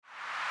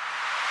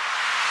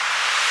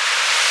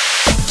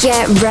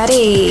Get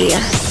ready.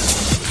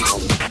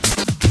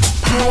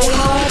 Play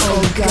hard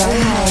or go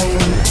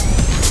home.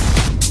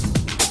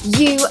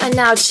 You are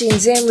now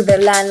tuned in with the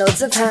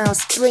Landlords of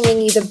House,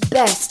 bringing you the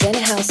best in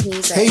house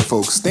music. Hey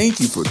folks,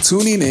 thank you for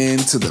tuning in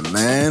to the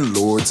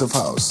Landlords of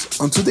House.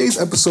 On today's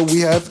episode,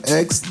 we have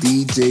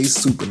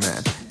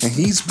XDJSuperMan, and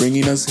he's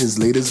bringing us his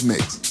latest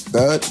mix,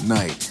 The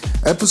Night,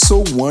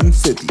 episode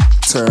 150.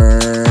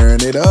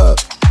 Turn it up.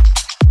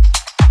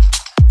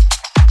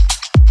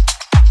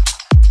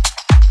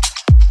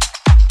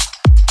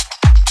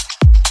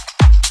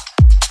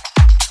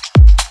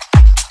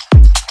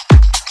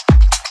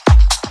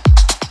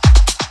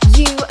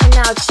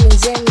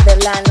 Tunes in with the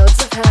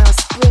Landlords of House,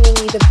 bringing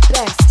you the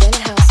best in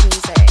house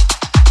music.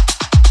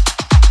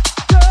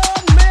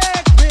 Don't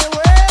make me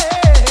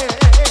wait.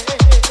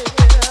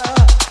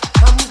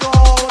 I'm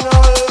gonna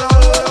love you.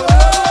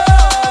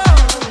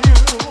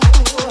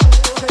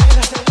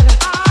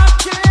 I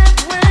can't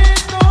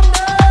wait no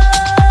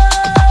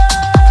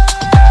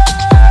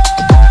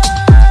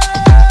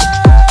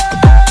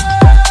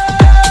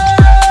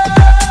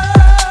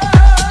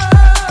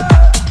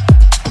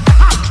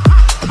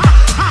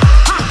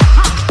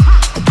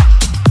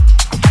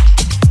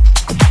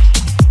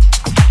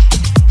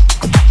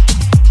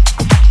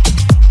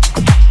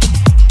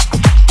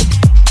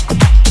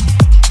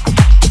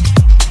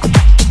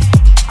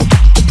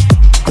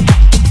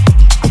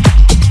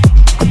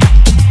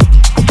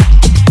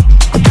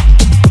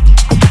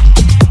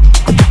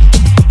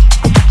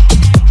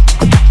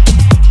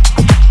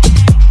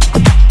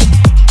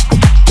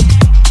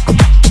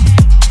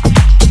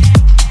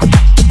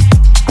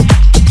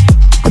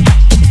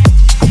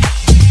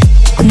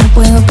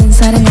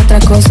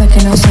cosa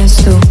que no seas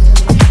tú.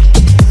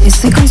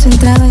 Estoy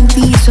concentrada en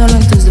ti y solo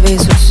en tus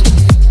besos.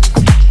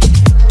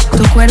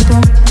 Tu cuerpo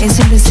es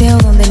el deseo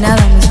donde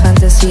nadan mis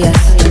fantasías.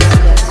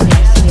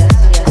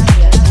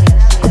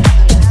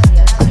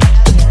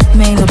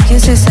 Me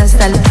enloqueces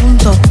hasta el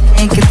punto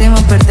en que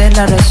temo perder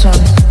la razón.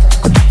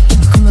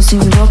 Como si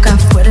mi boca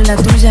fuera la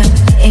tuya,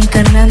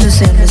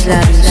 encarnándose en mis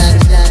labios.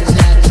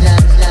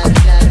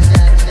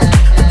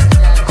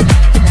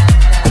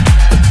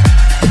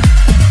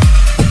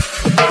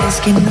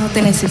 Que no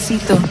te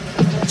necesito,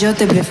 yo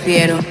te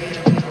prefiero.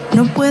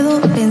 No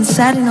puedo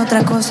pensar en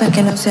otra cosa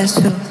que no seas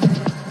tú.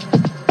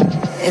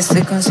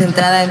 Estoy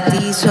concentrada en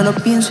ti y solo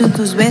pienso en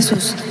tus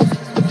besos.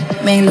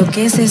 Me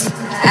enloqueces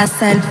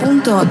hasta el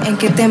punto en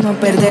que temo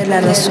perder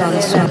la razón.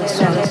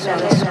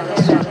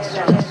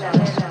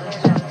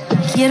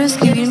 Quiero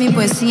escribir mi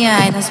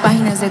poesía en las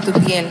páginas de tu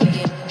piel,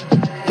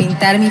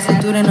 pintar mi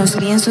futuro en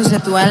los lienzos de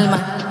tu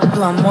alma.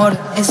 Tu amor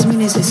es mi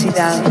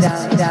necesidad.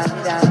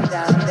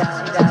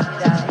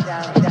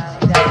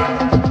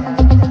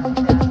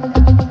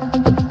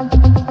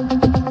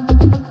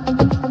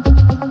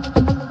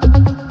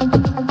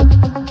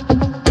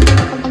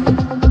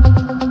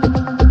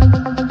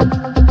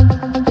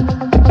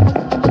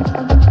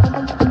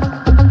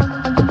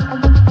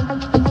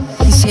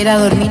 Quisiera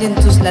dormir en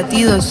tus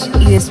latidos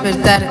y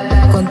despertar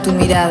con tu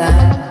mirada.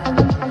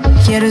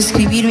 Quiero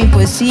escribir mi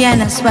poesía en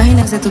las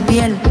páginas de tu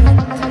piel,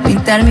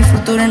 pintar mi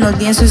futuro en los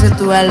lienzos de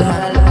tu alma.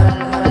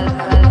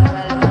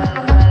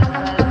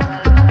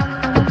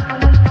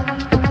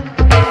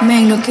 Me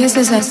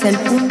enloqueces hasta el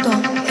punto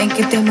en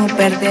que temo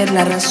perder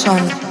la razón,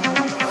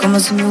 como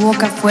si mi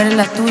boca fuera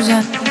la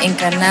tuya,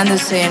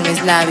 encarnándose en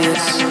mis labios.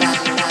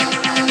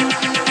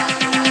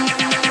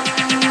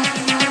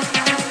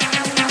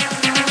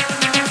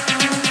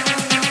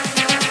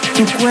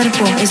 Tu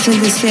cuerpo es el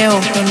deseo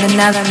donde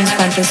nadan mis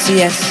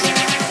fantasías.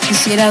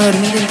 Quisiera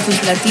dormir en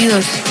tus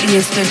latidos y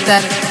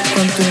despertar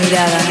con tu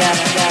mirada.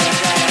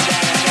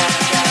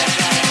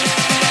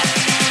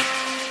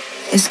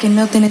 Es que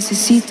no te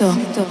necesito,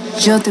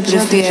 yo te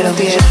prefiero.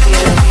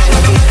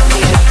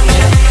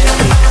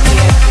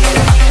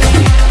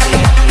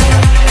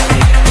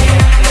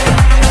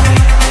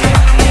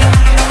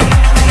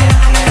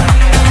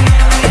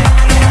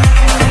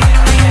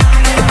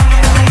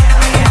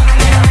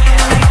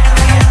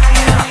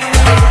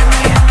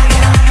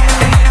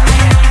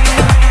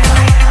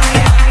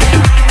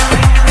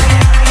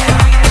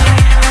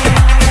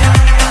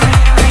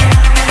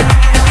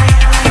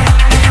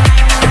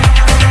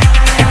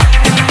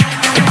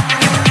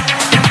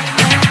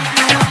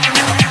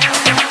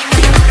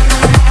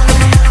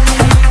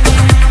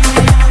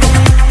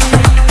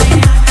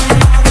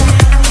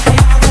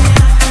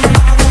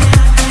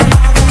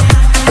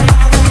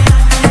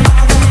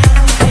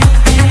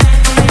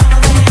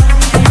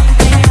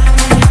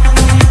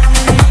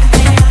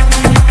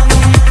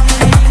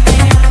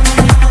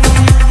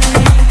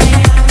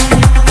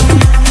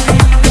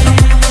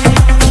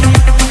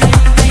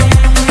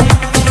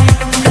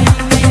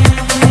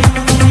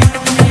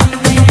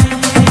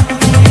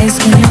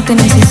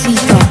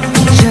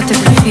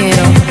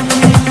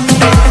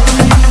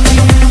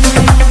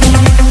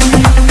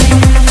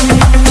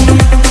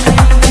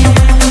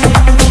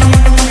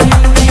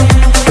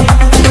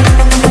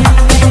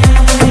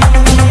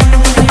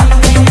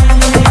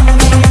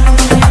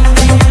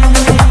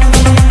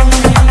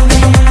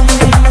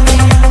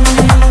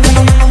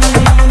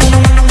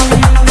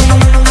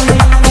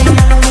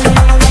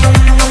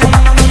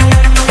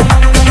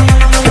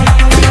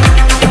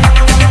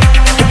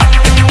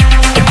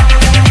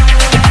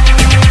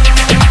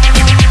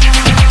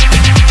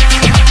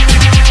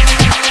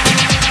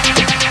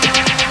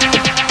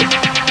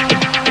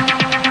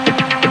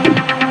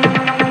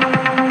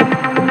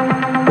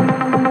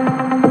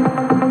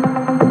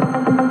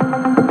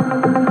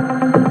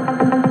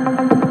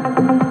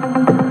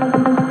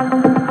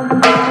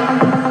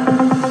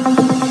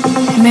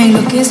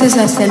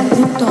 enloqueces hasta el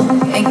punto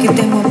en que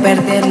temo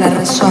perder la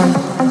razón,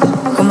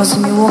 como si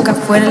mi boca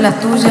fuera la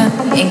tuya,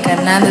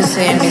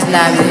 encarnándose en mis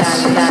labios.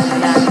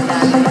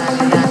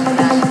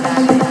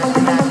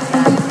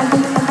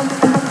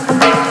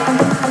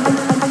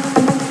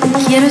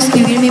 Quiero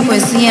escribir mi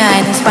poesía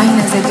en las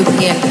páginas de tu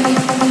piel,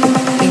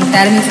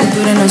 pintar mi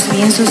futuro en los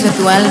lienzos de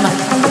tu alma.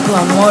 Tu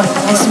amor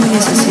es mi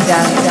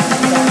necesidad.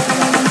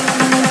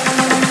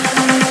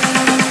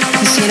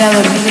 Quisiera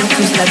dormir en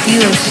tus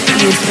latidos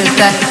y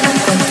despertar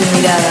con tu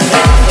mirada.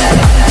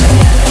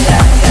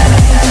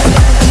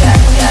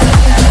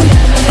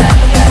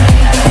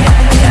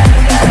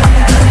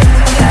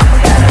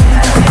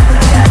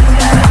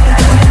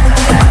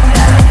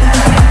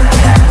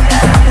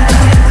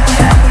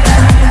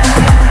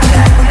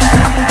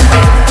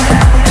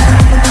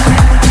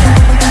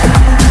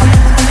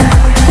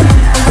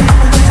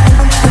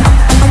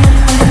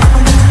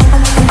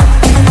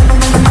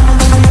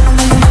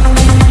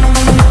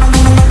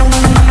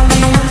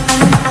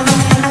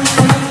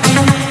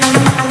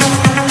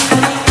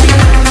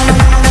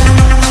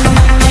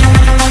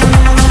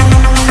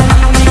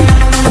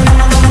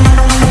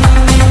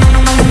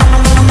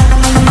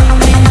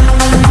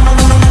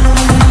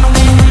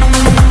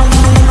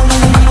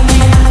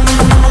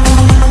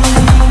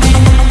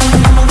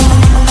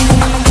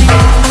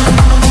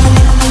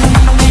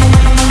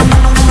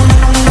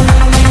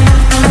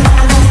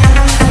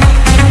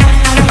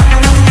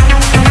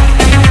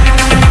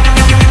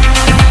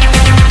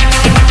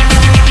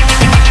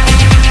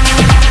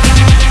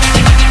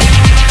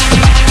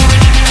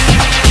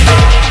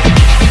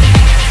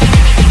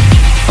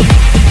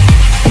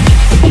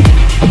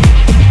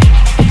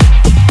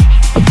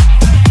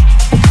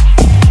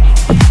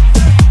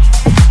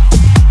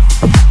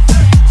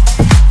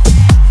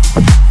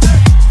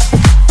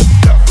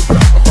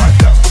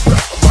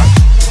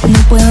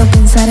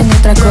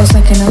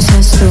 Que no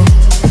seas tú.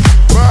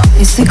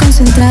 Estoy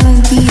concentrada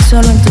en ti y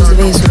solo en tus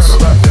besos.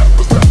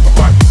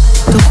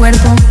 Tu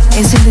cuerpo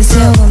es el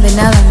deseo donde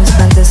nadan mis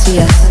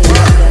fantasías.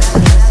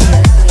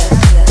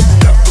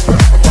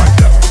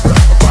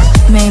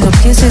 Me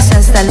enloqueces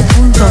hasta el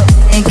punto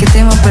en que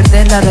temo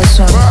perder la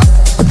razón,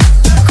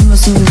 como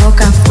si mi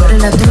boca fuera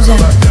la tuya,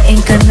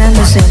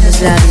 encarnándose en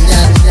mis labios.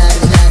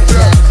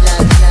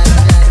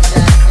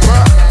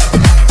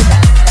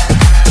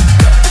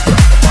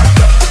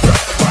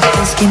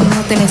 Que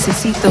no te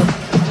necesito,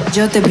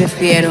 yo te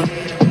prefiero.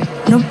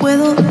 No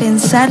puedo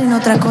pensar en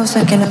otra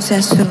cosa que no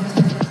seas tú.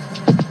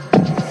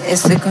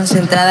 Estoy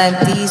concentrada en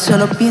ti y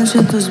solo pienso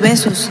en tus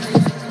besos.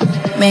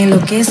 Me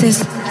enloqueces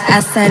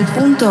hasta el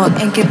punto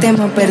en que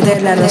temo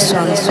perder la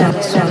razón.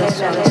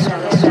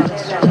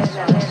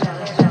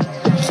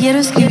 Quiero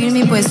escribir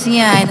mi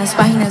poesía en las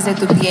páginas de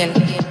tu piel,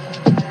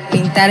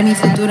 pintar mi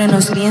futuro en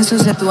los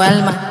lienzos de tu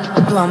alma.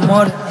 Tu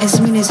amor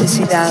es mi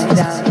necesidad.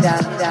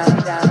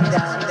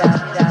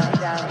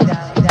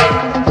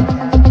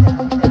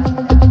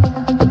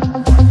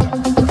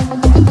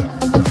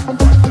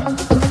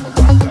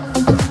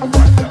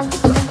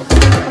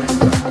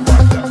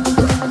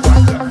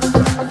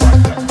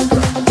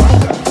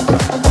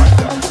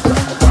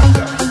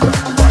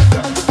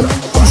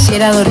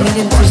 Quisiera dormir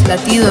en tus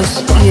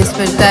latidos y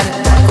despertar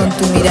con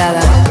tu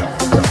mirada.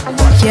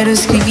 Quiero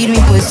escribir mi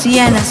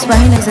poesía en las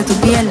páginas de tu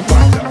piel,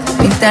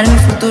 pintar mi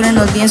futuro en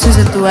los lienzos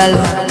de tu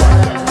alma.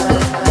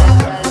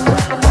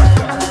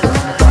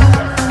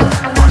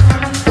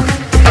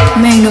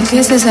 Me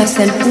enloqueces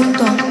hasta el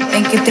punto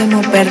en que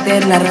temo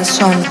perder la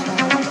razón,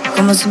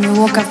 como si mi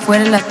boca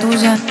fuera la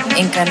tuya,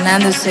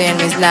 encarnándose en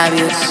mis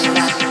labios.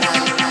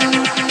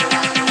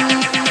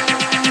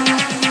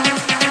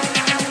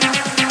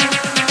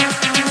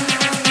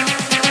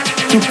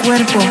 Tu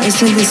cuerpo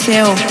es el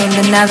deseo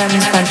donde nadan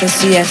mis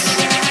fantasías.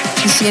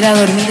 Quisiera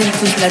dormir en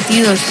tus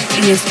latidos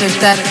y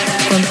despertar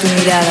con tu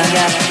mirada.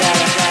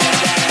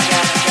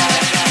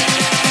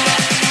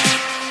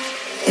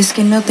 Es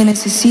que no te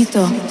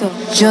necesito,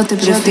 yo te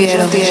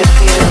prefiero.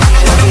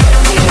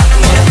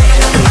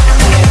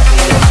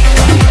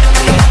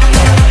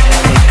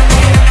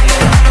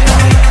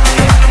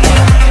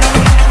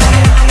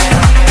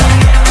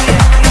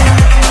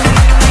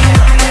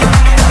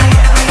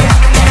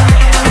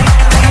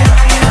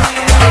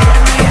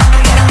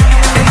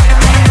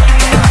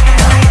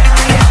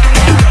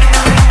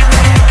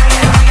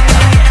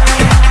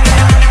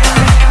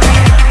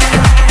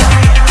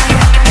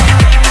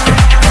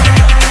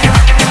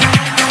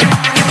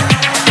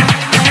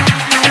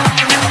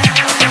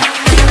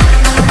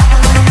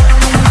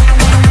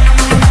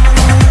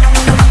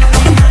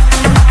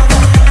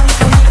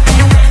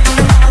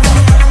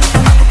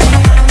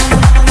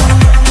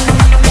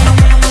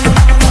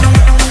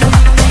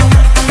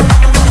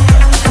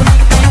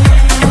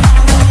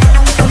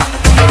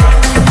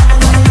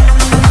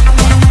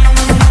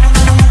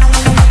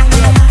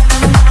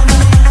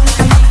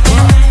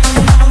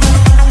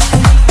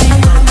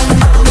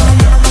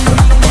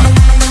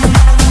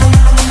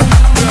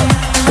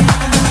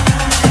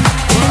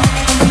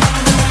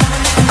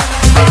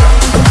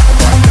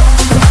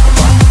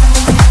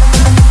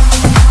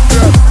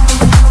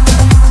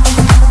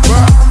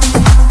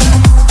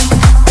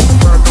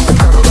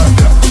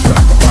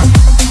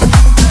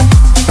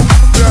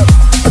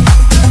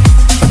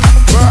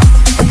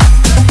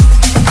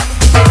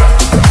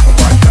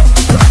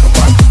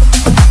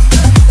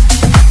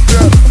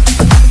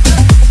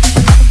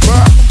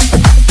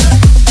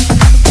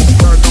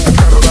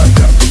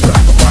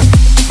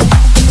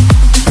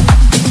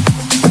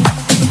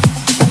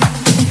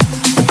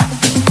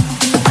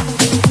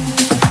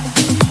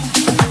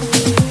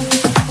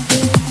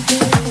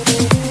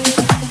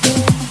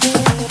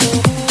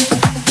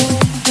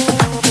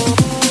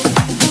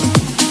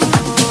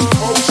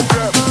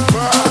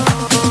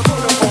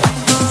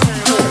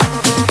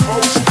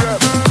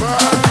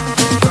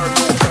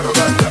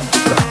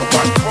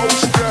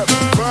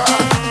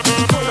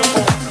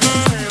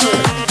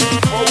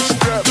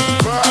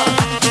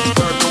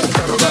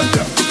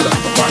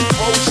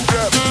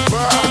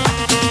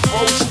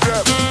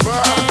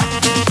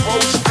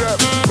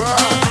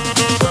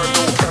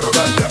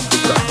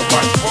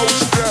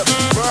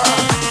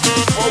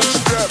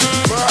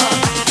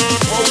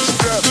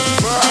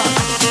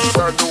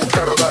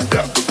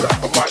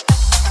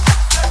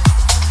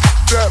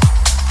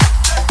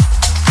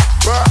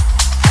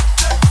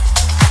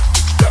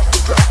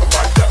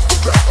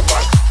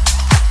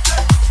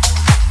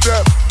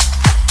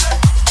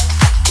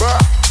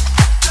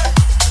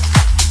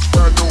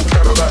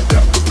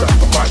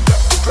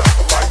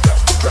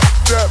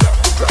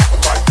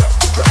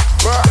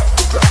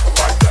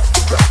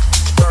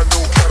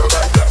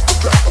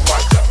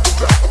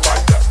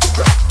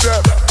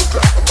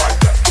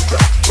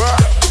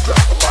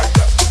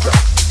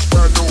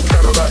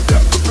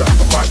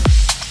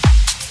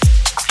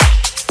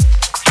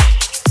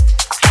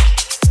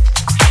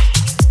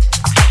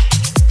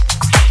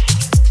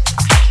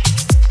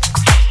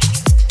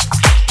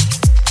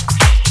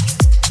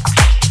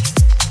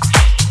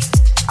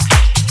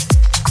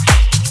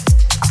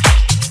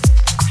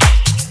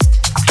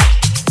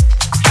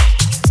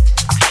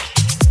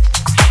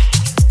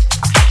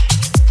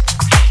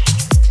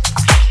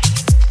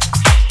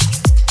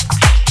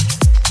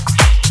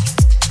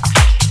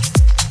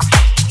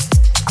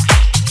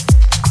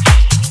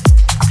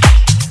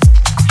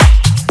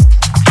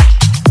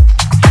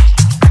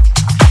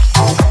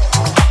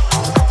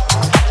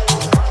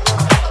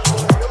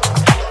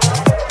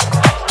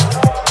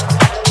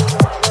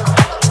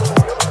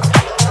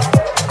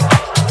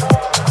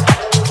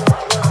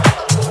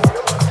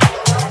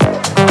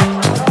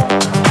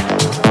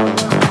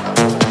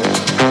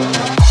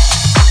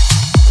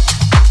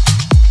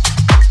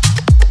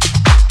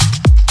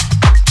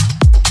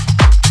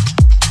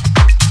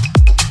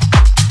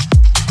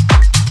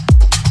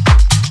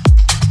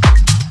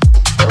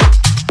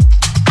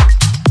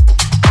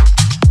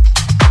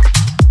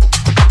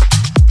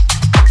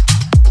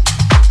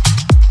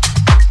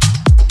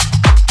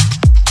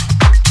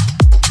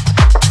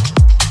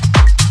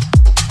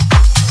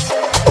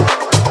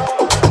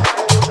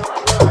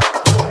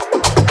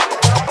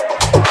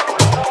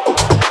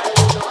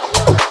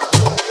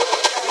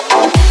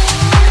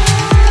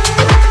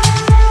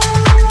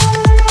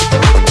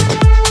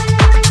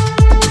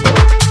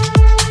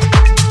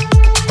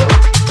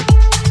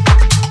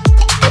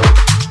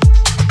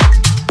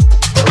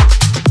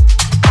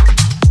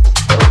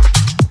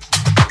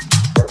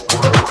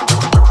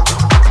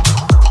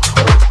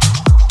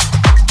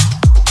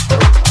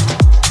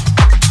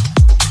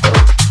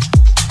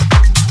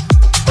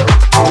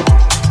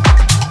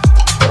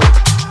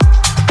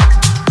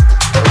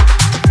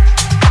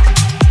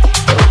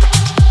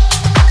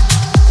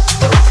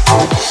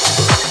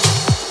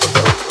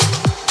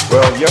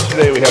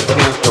 Yesterday we had a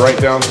chance to write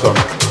down some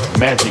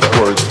magic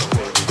words.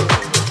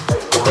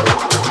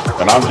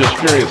 And I'm just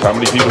curious, how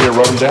many people here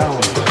wrote them down?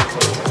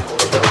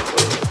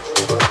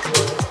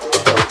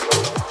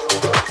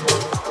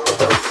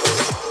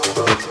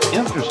 It's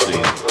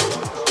interesting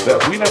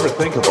that we never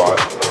think about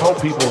how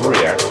people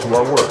react to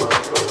our work.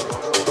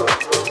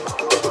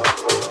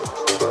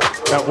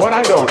 Now, what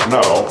I don't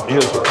know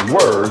is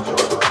words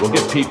will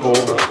get people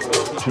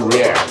to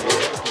react.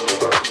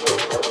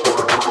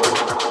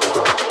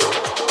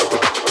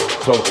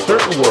 So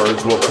certain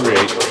words will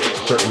create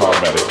certain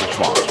automatic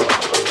responses.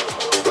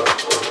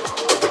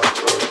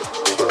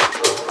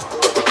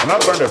 And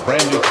I've learned a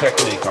brand new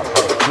technique on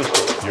how to twist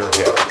your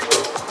head.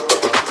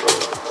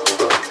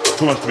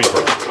 Who wants to be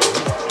first?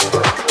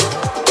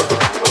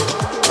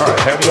 All right,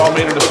 have you all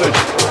made a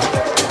decision?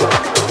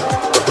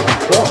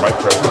 Before my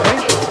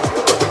presentation.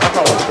 I'm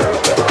not unfair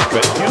with that.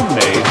 But you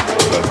made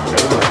the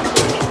minimum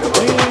decision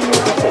way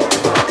before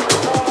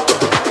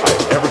I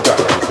ever got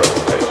to the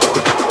presentation.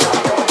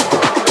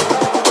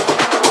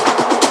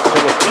 So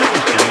what's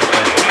interesting is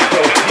we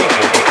tell people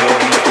before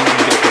we even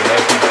get the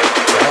message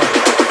down.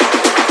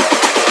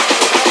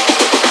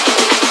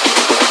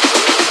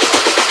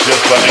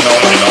 Just let me know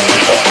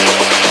before.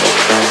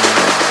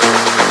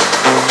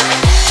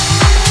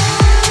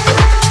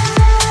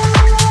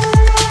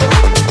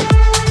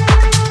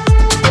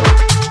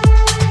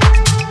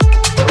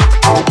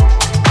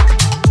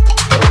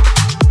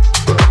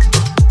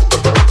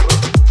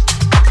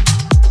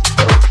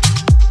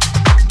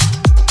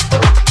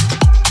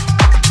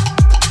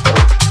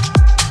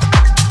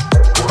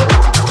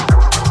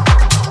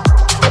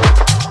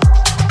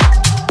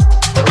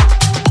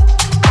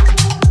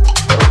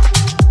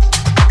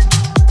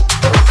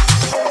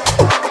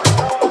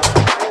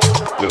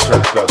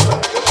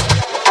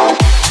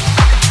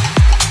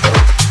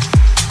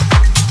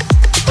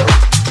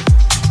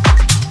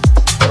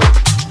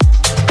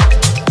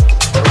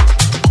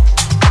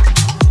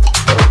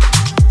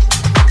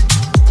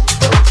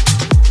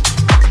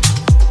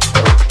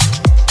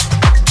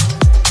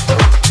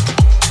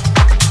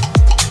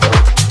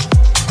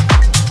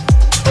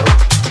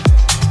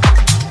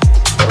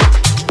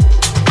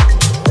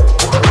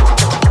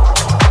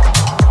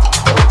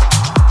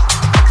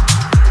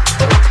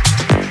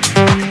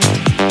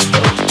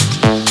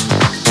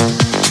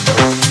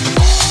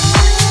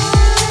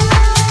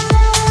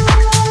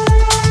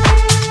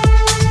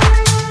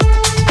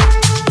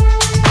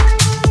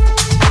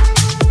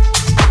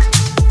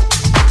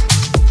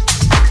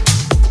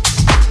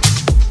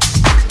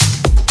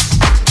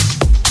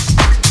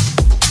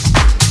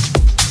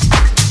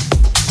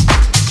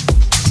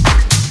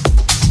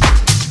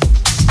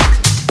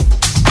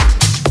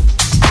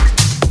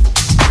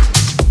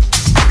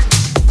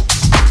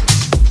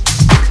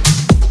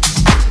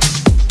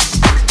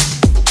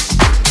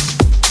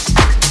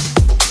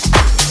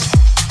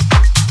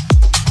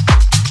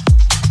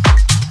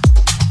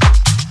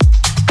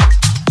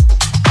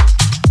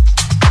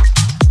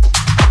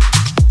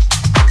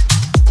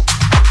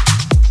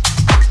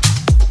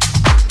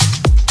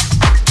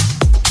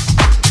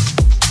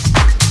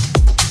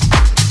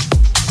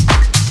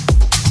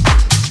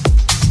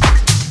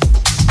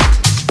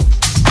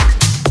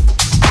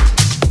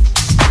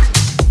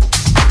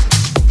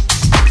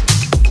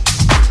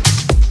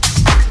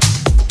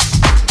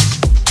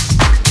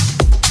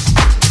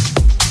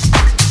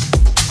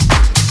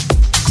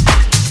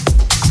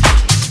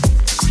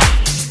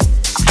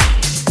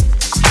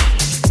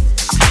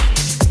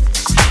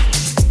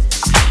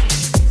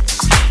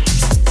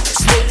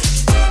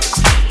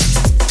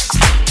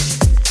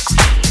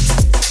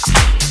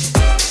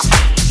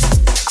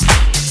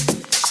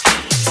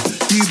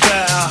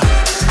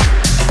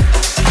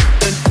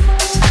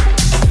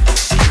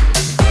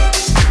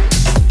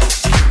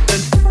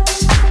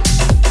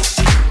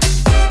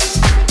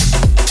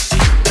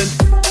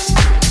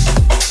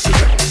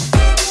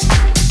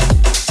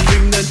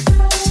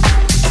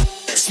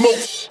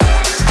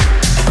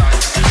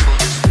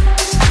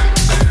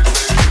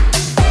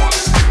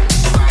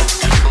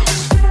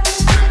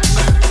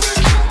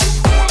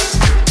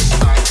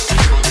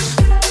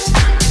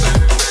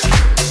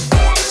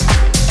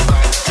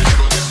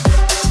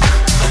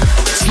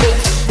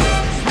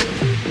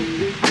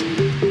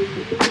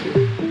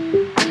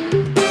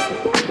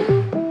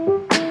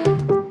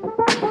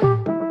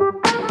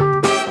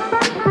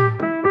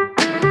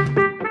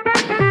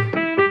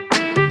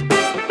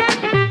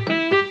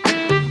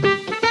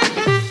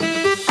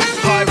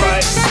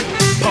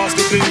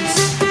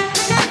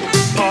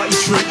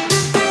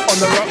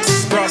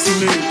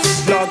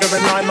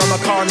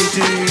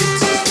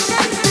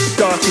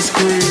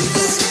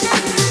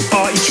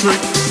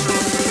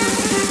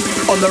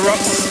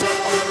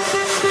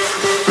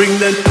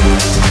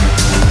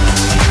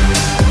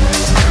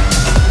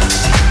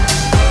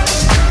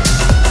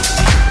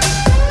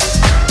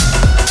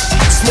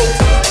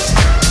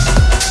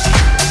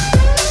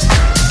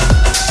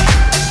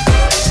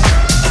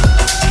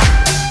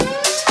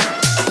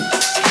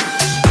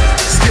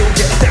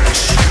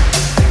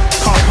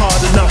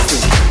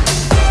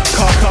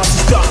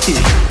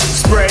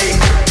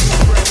 Spray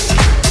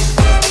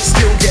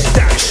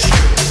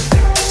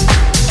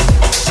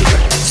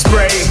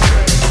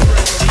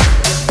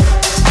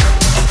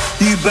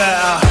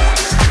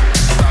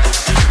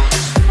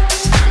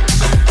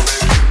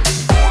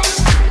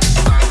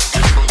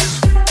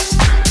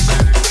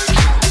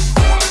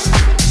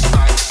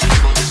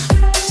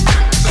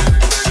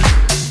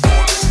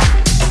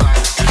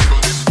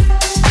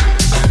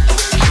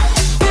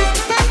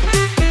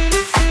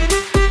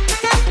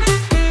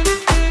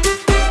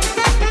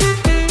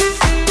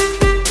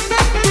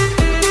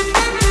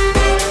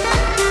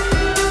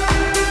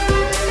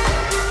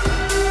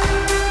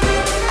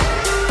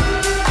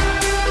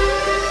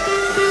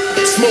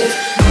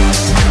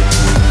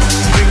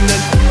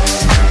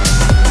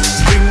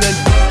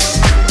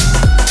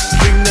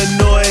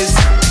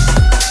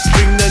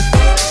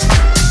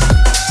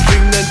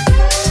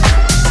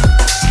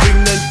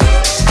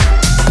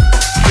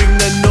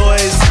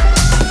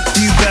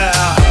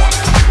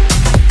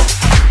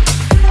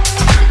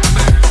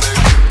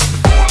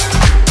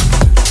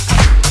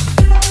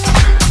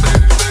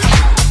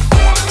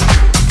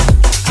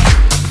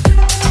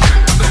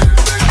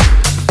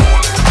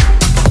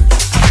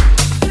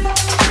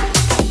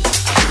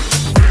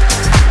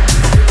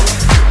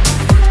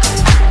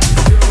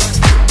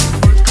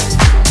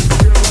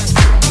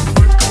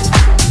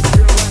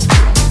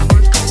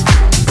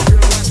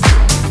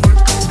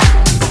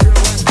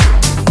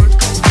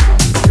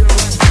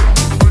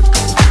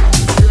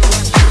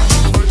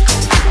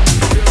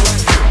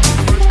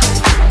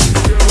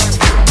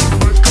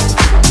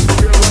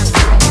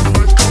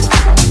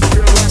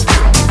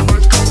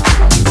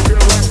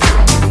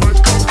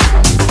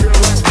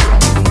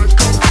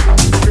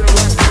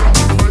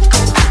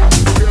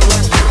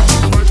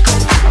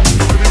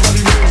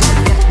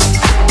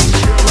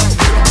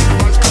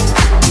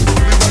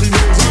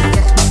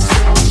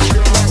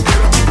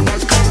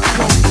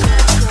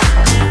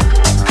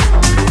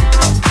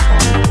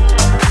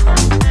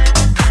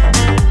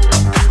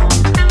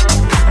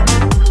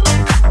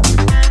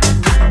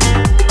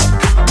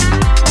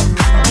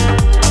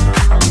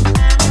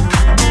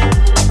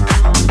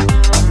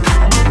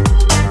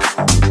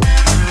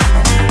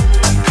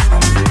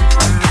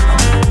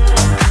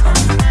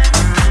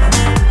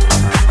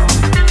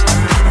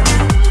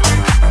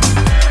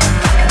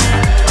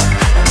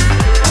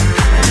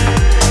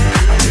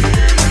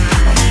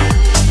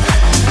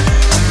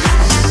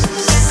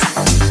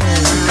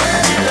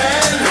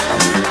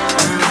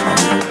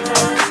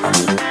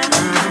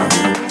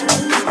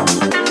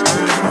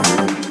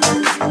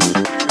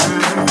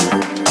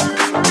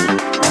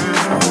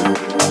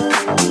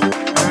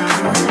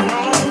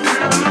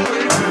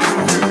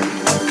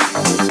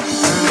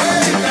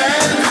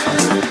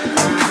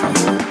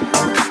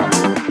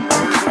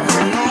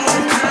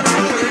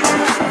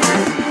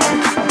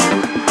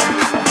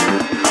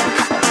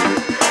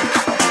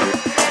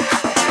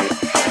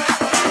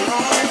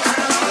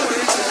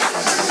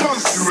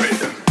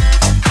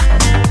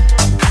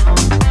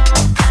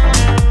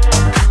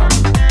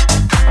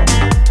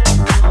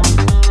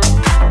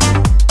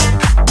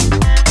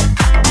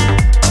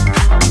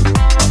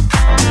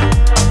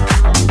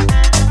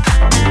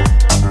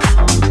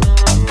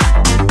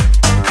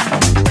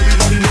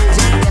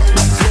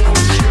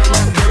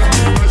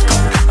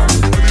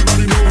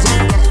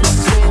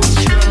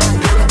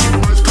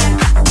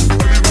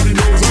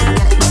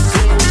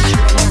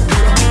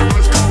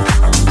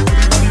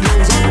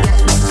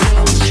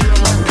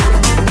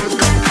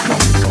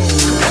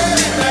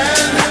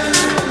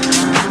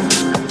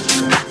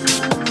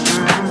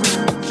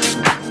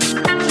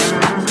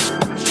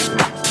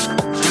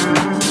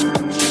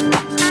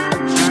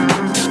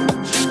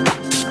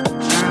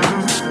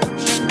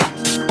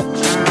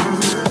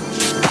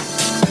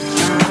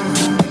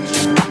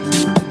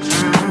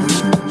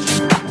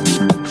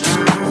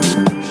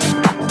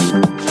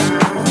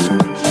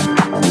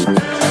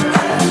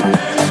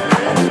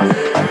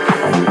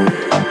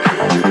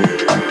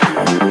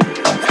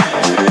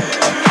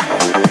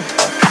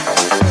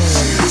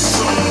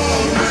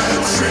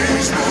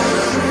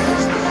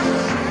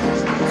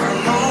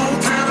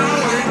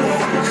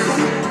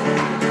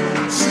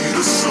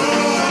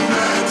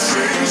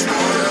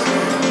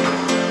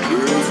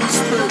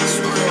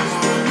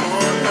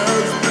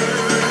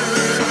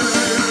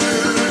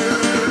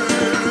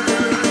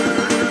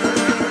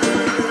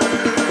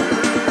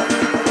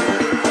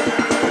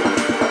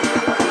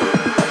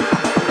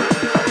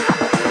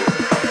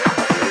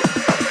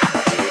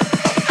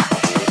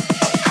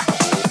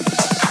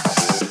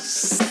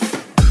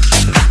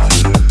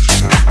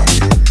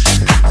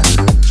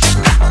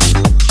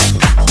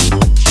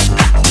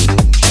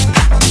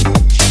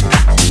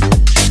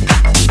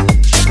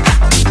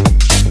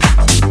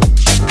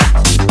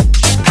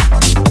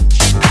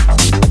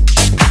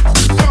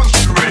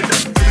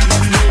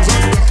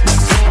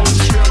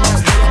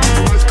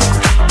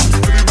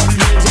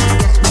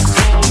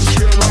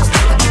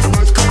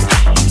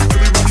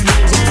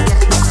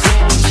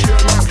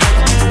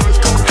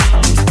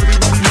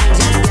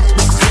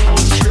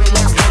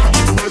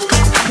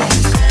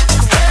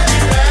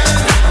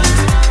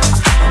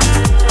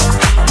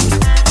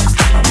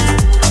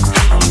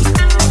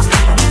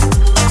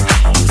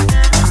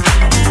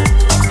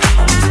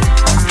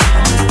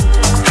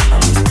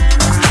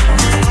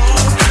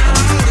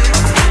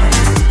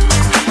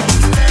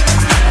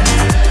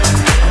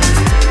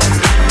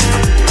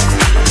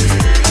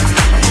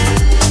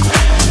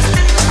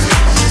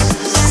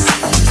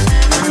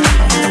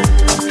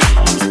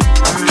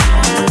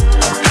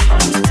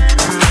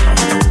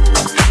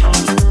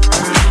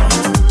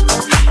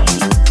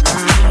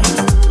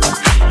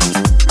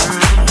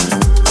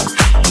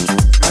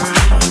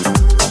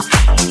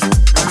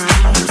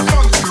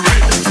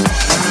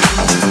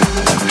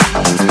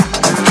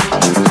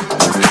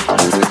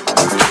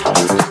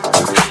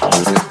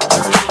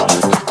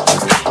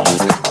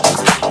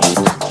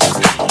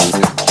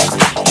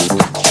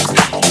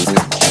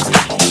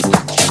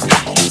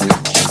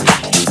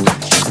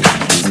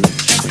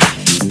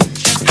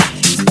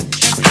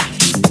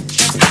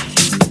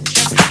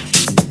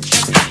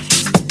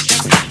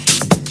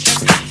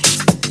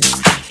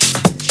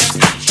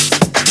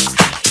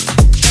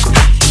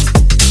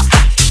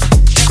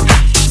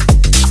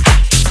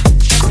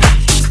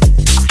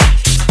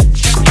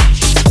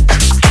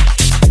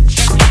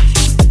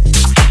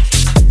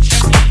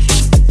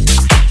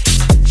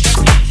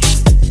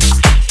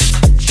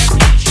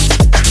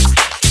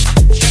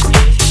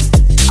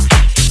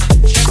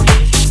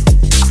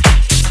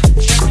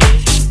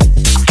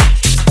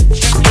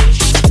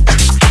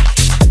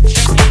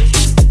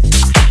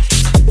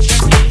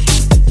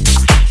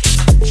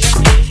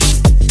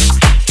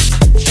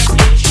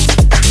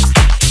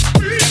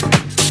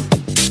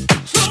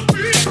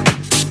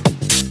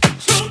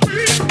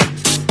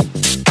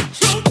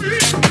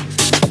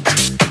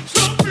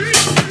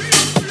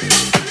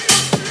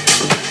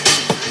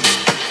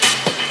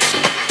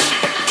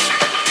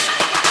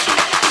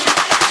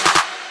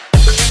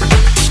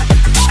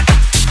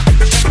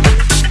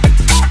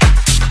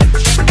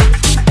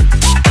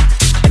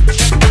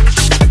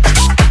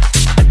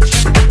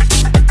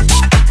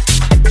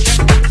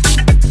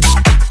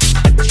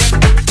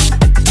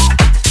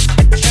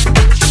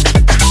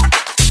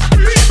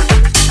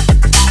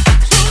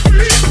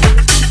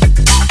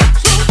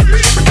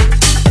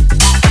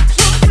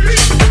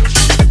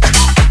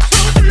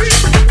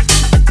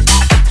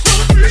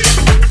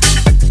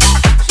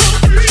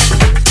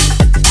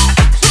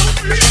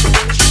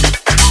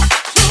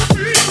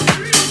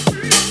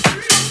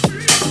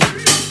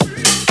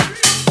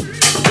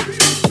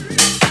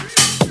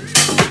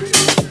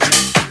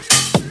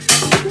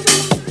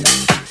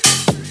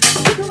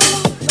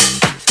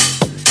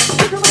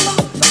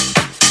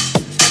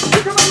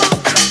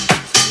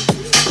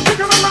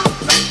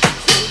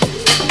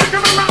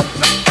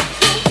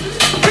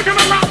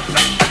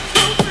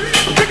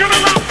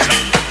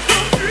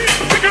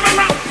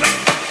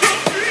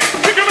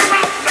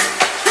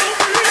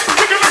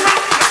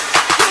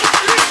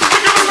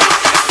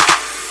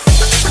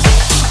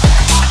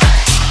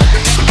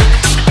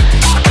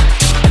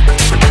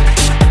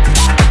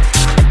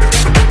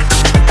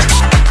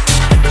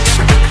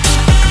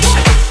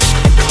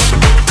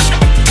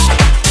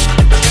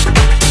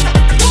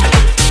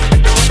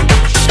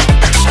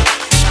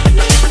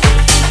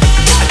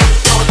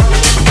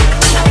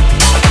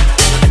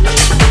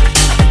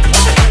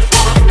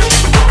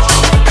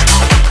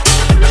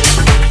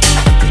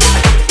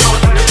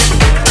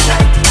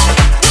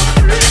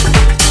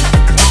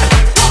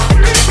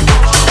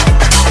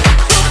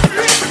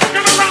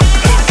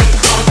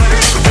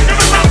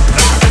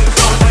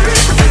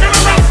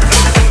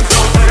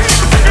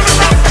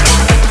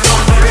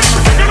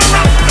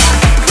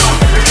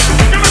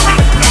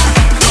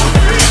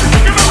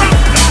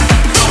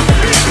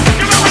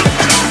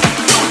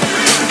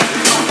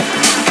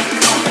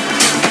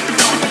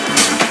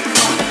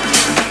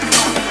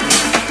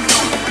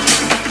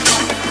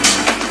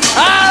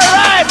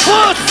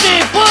Pussy,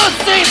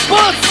 pussy,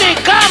 pussy,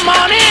 come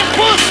on in,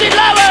 pussy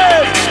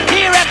lovers.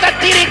 Here at the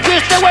Titty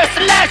Twister, we're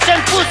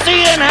slashing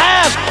pussy in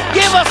half.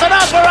 Give us an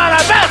offer on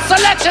our best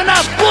selection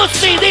of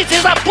pussy. This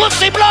is a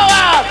pussy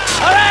blowout.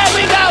 Alright,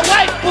 we got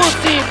white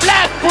pussy,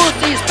 black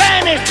pussy,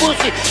 Spanish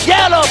pussy,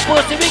 yellow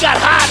pussy. We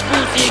got hot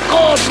pussy,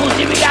 cold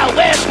pussy. We got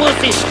wet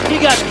pussy. We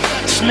got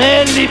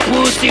smelly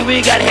pussy.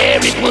 We got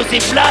hairy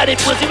pussy, bloody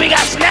pussy. We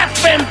got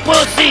snapping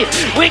pussy.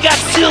 We got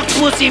silk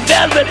pussy,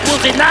 velvet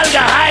pussy,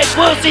 nalga high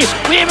pussy.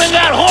 We even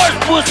got horse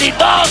pussy,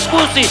 dog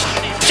pussy,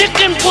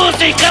 chicken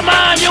pussy. Come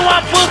on, you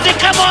want pussy?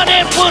 Come on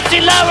in,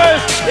 pussy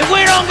lovers. If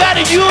we don't got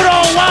it, you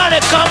don't want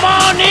it. Come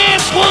on in,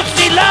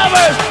 pussy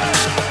lovers.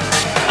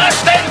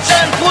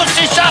 Attention,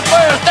 pussy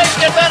shoppers.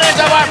 Take advantage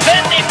of our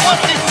penny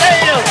pussy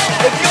sale.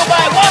 If you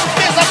buy one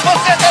piece of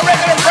pussy at the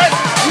regular price,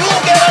 you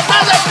get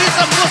another piece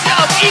of pussy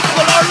of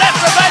equal or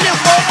lesser value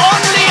for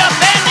only a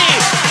penny.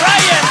 Try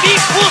and be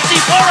pussy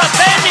for a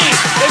penny.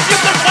 If you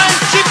can find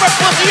cheaper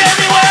pussy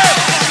anywhere,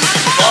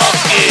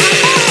 fuck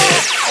it.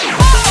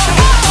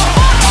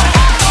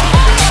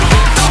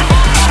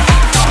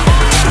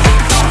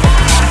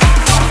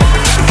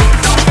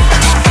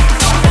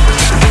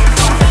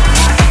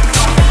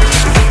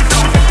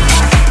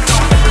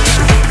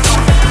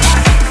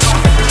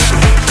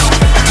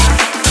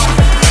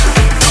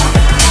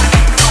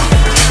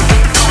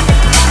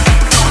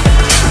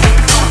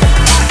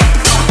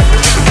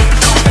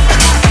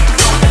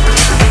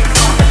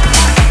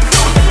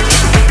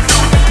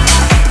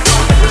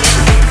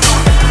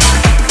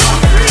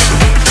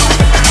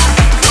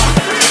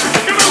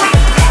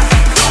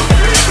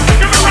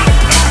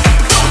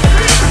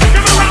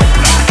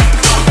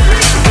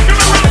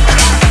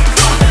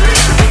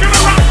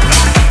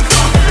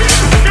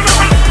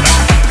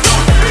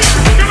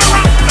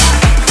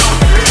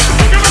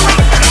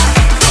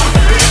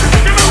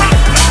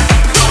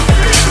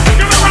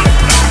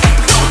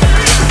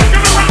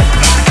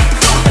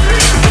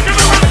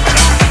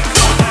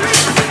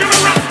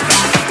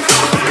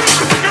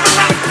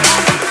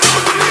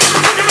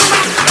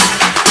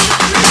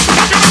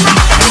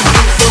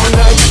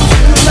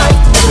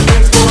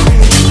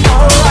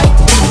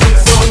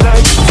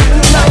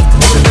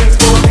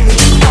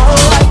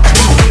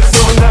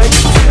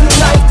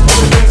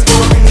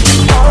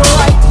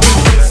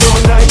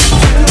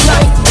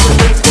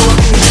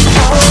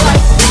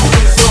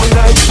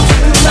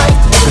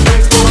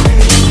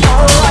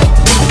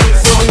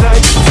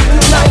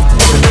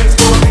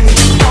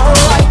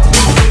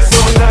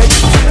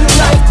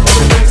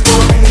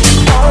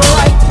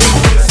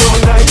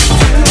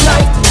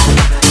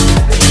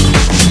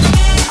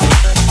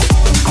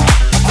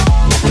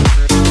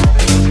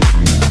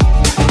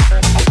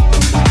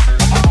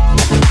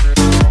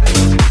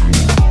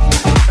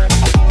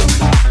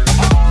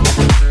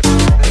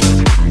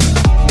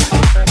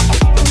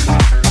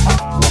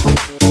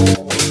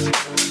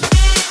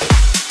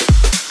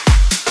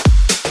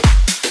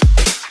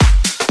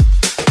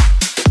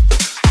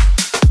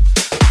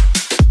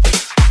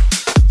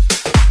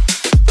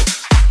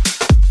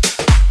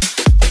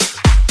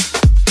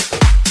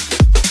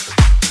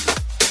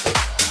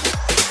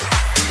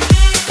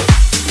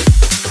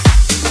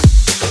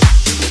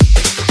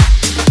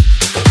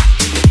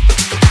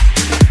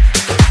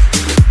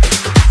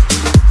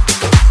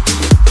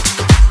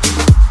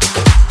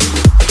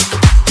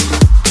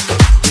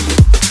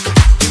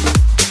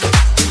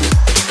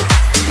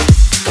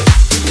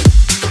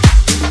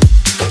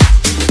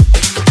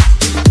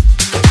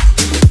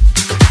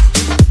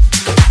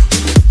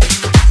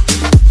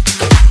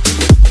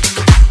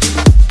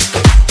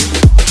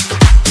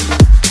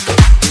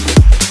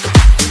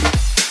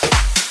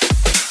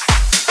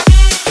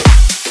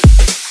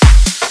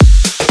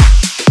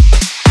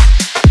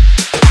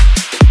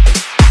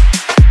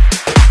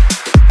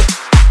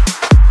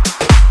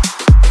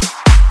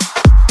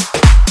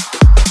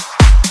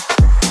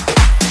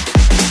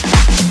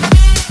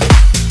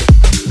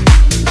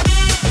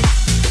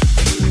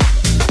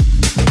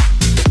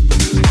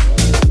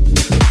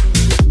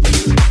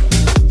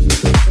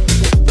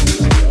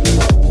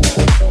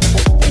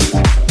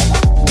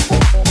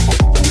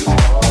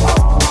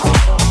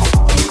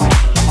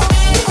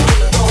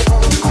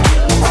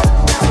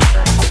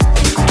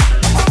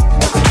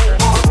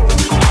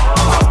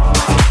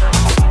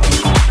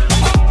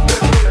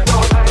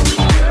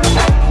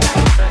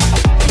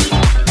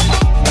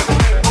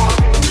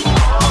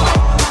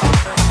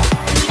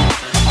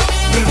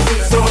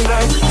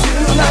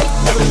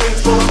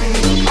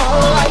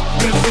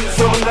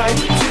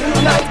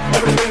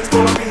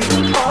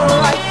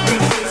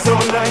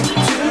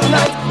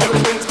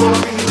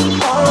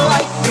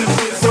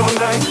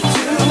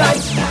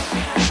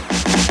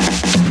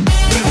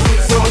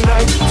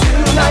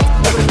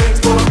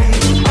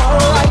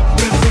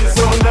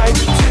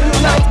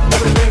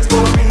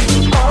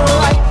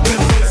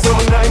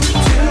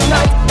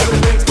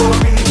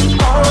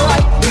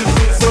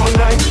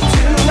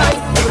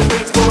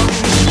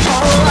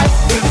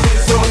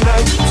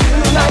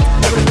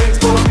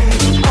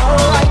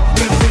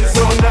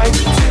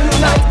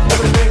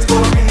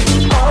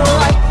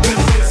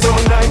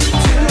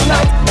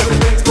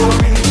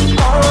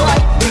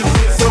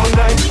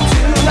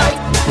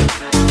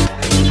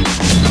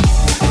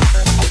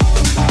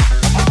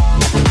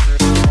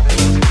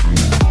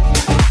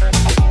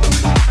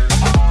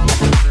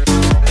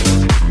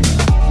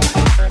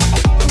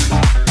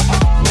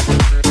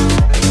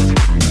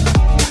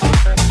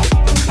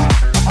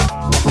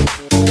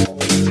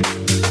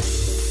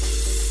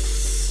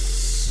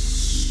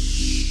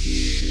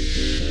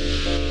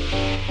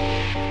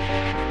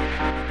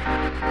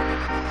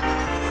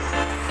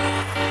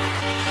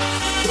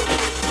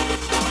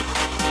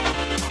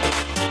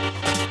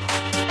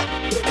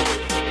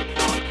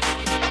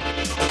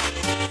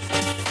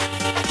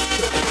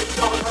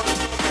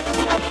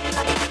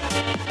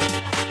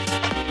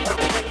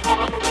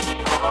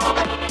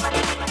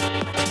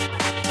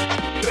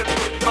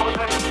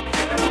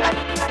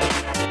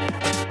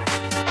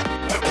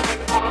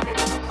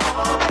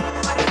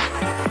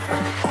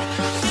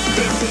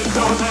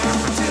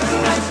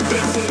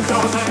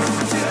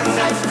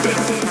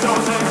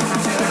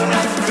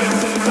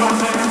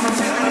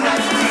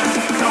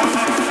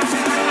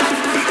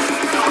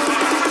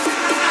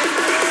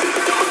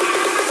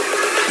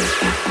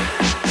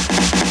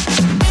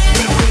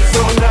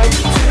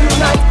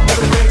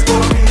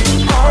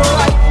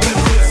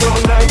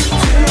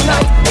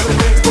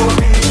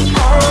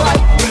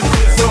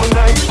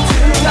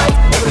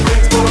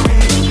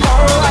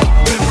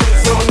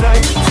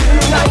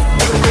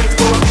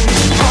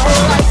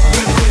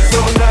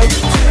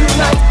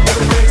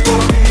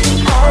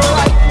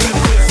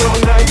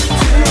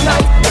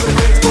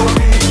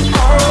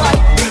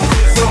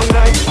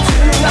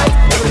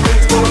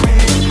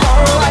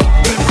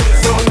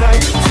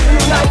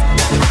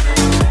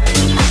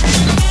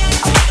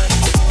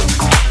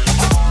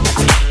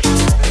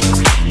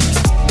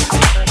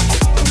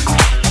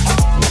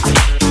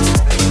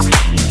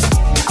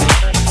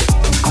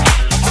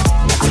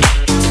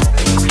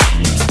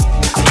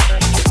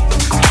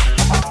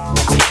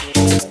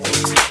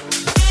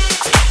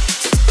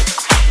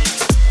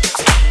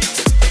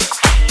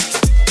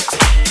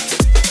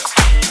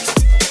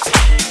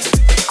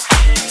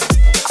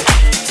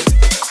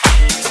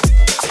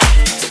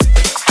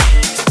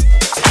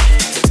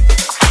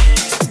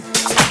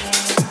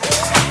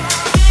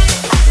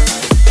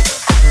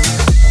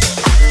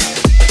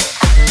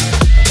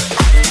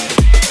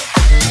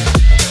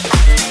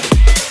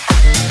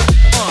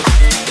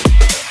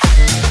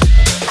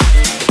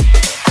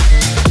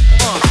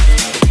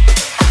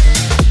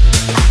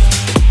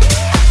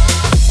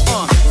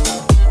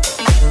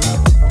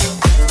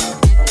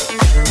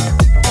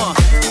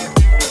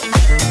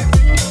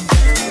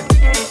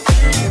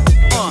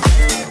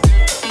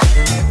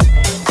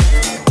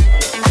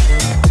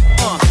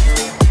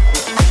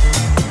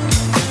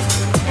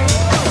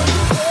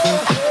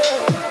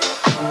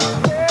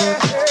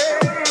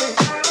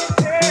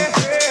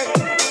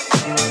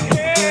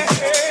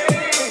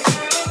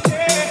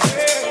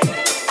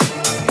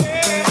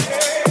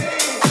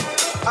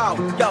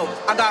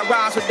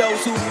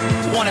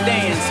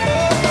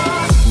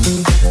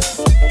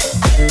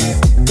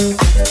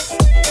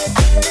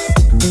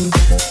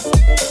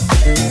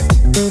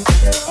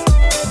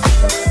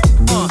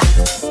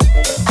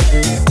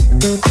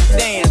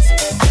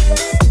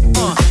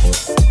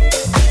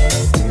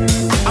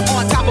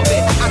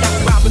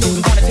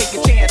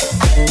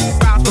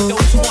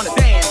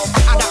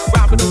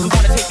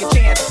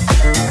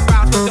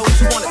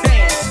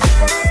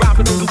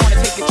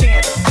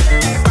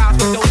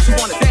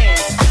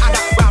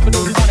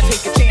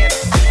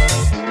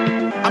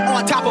 I'm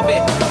on top of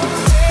it.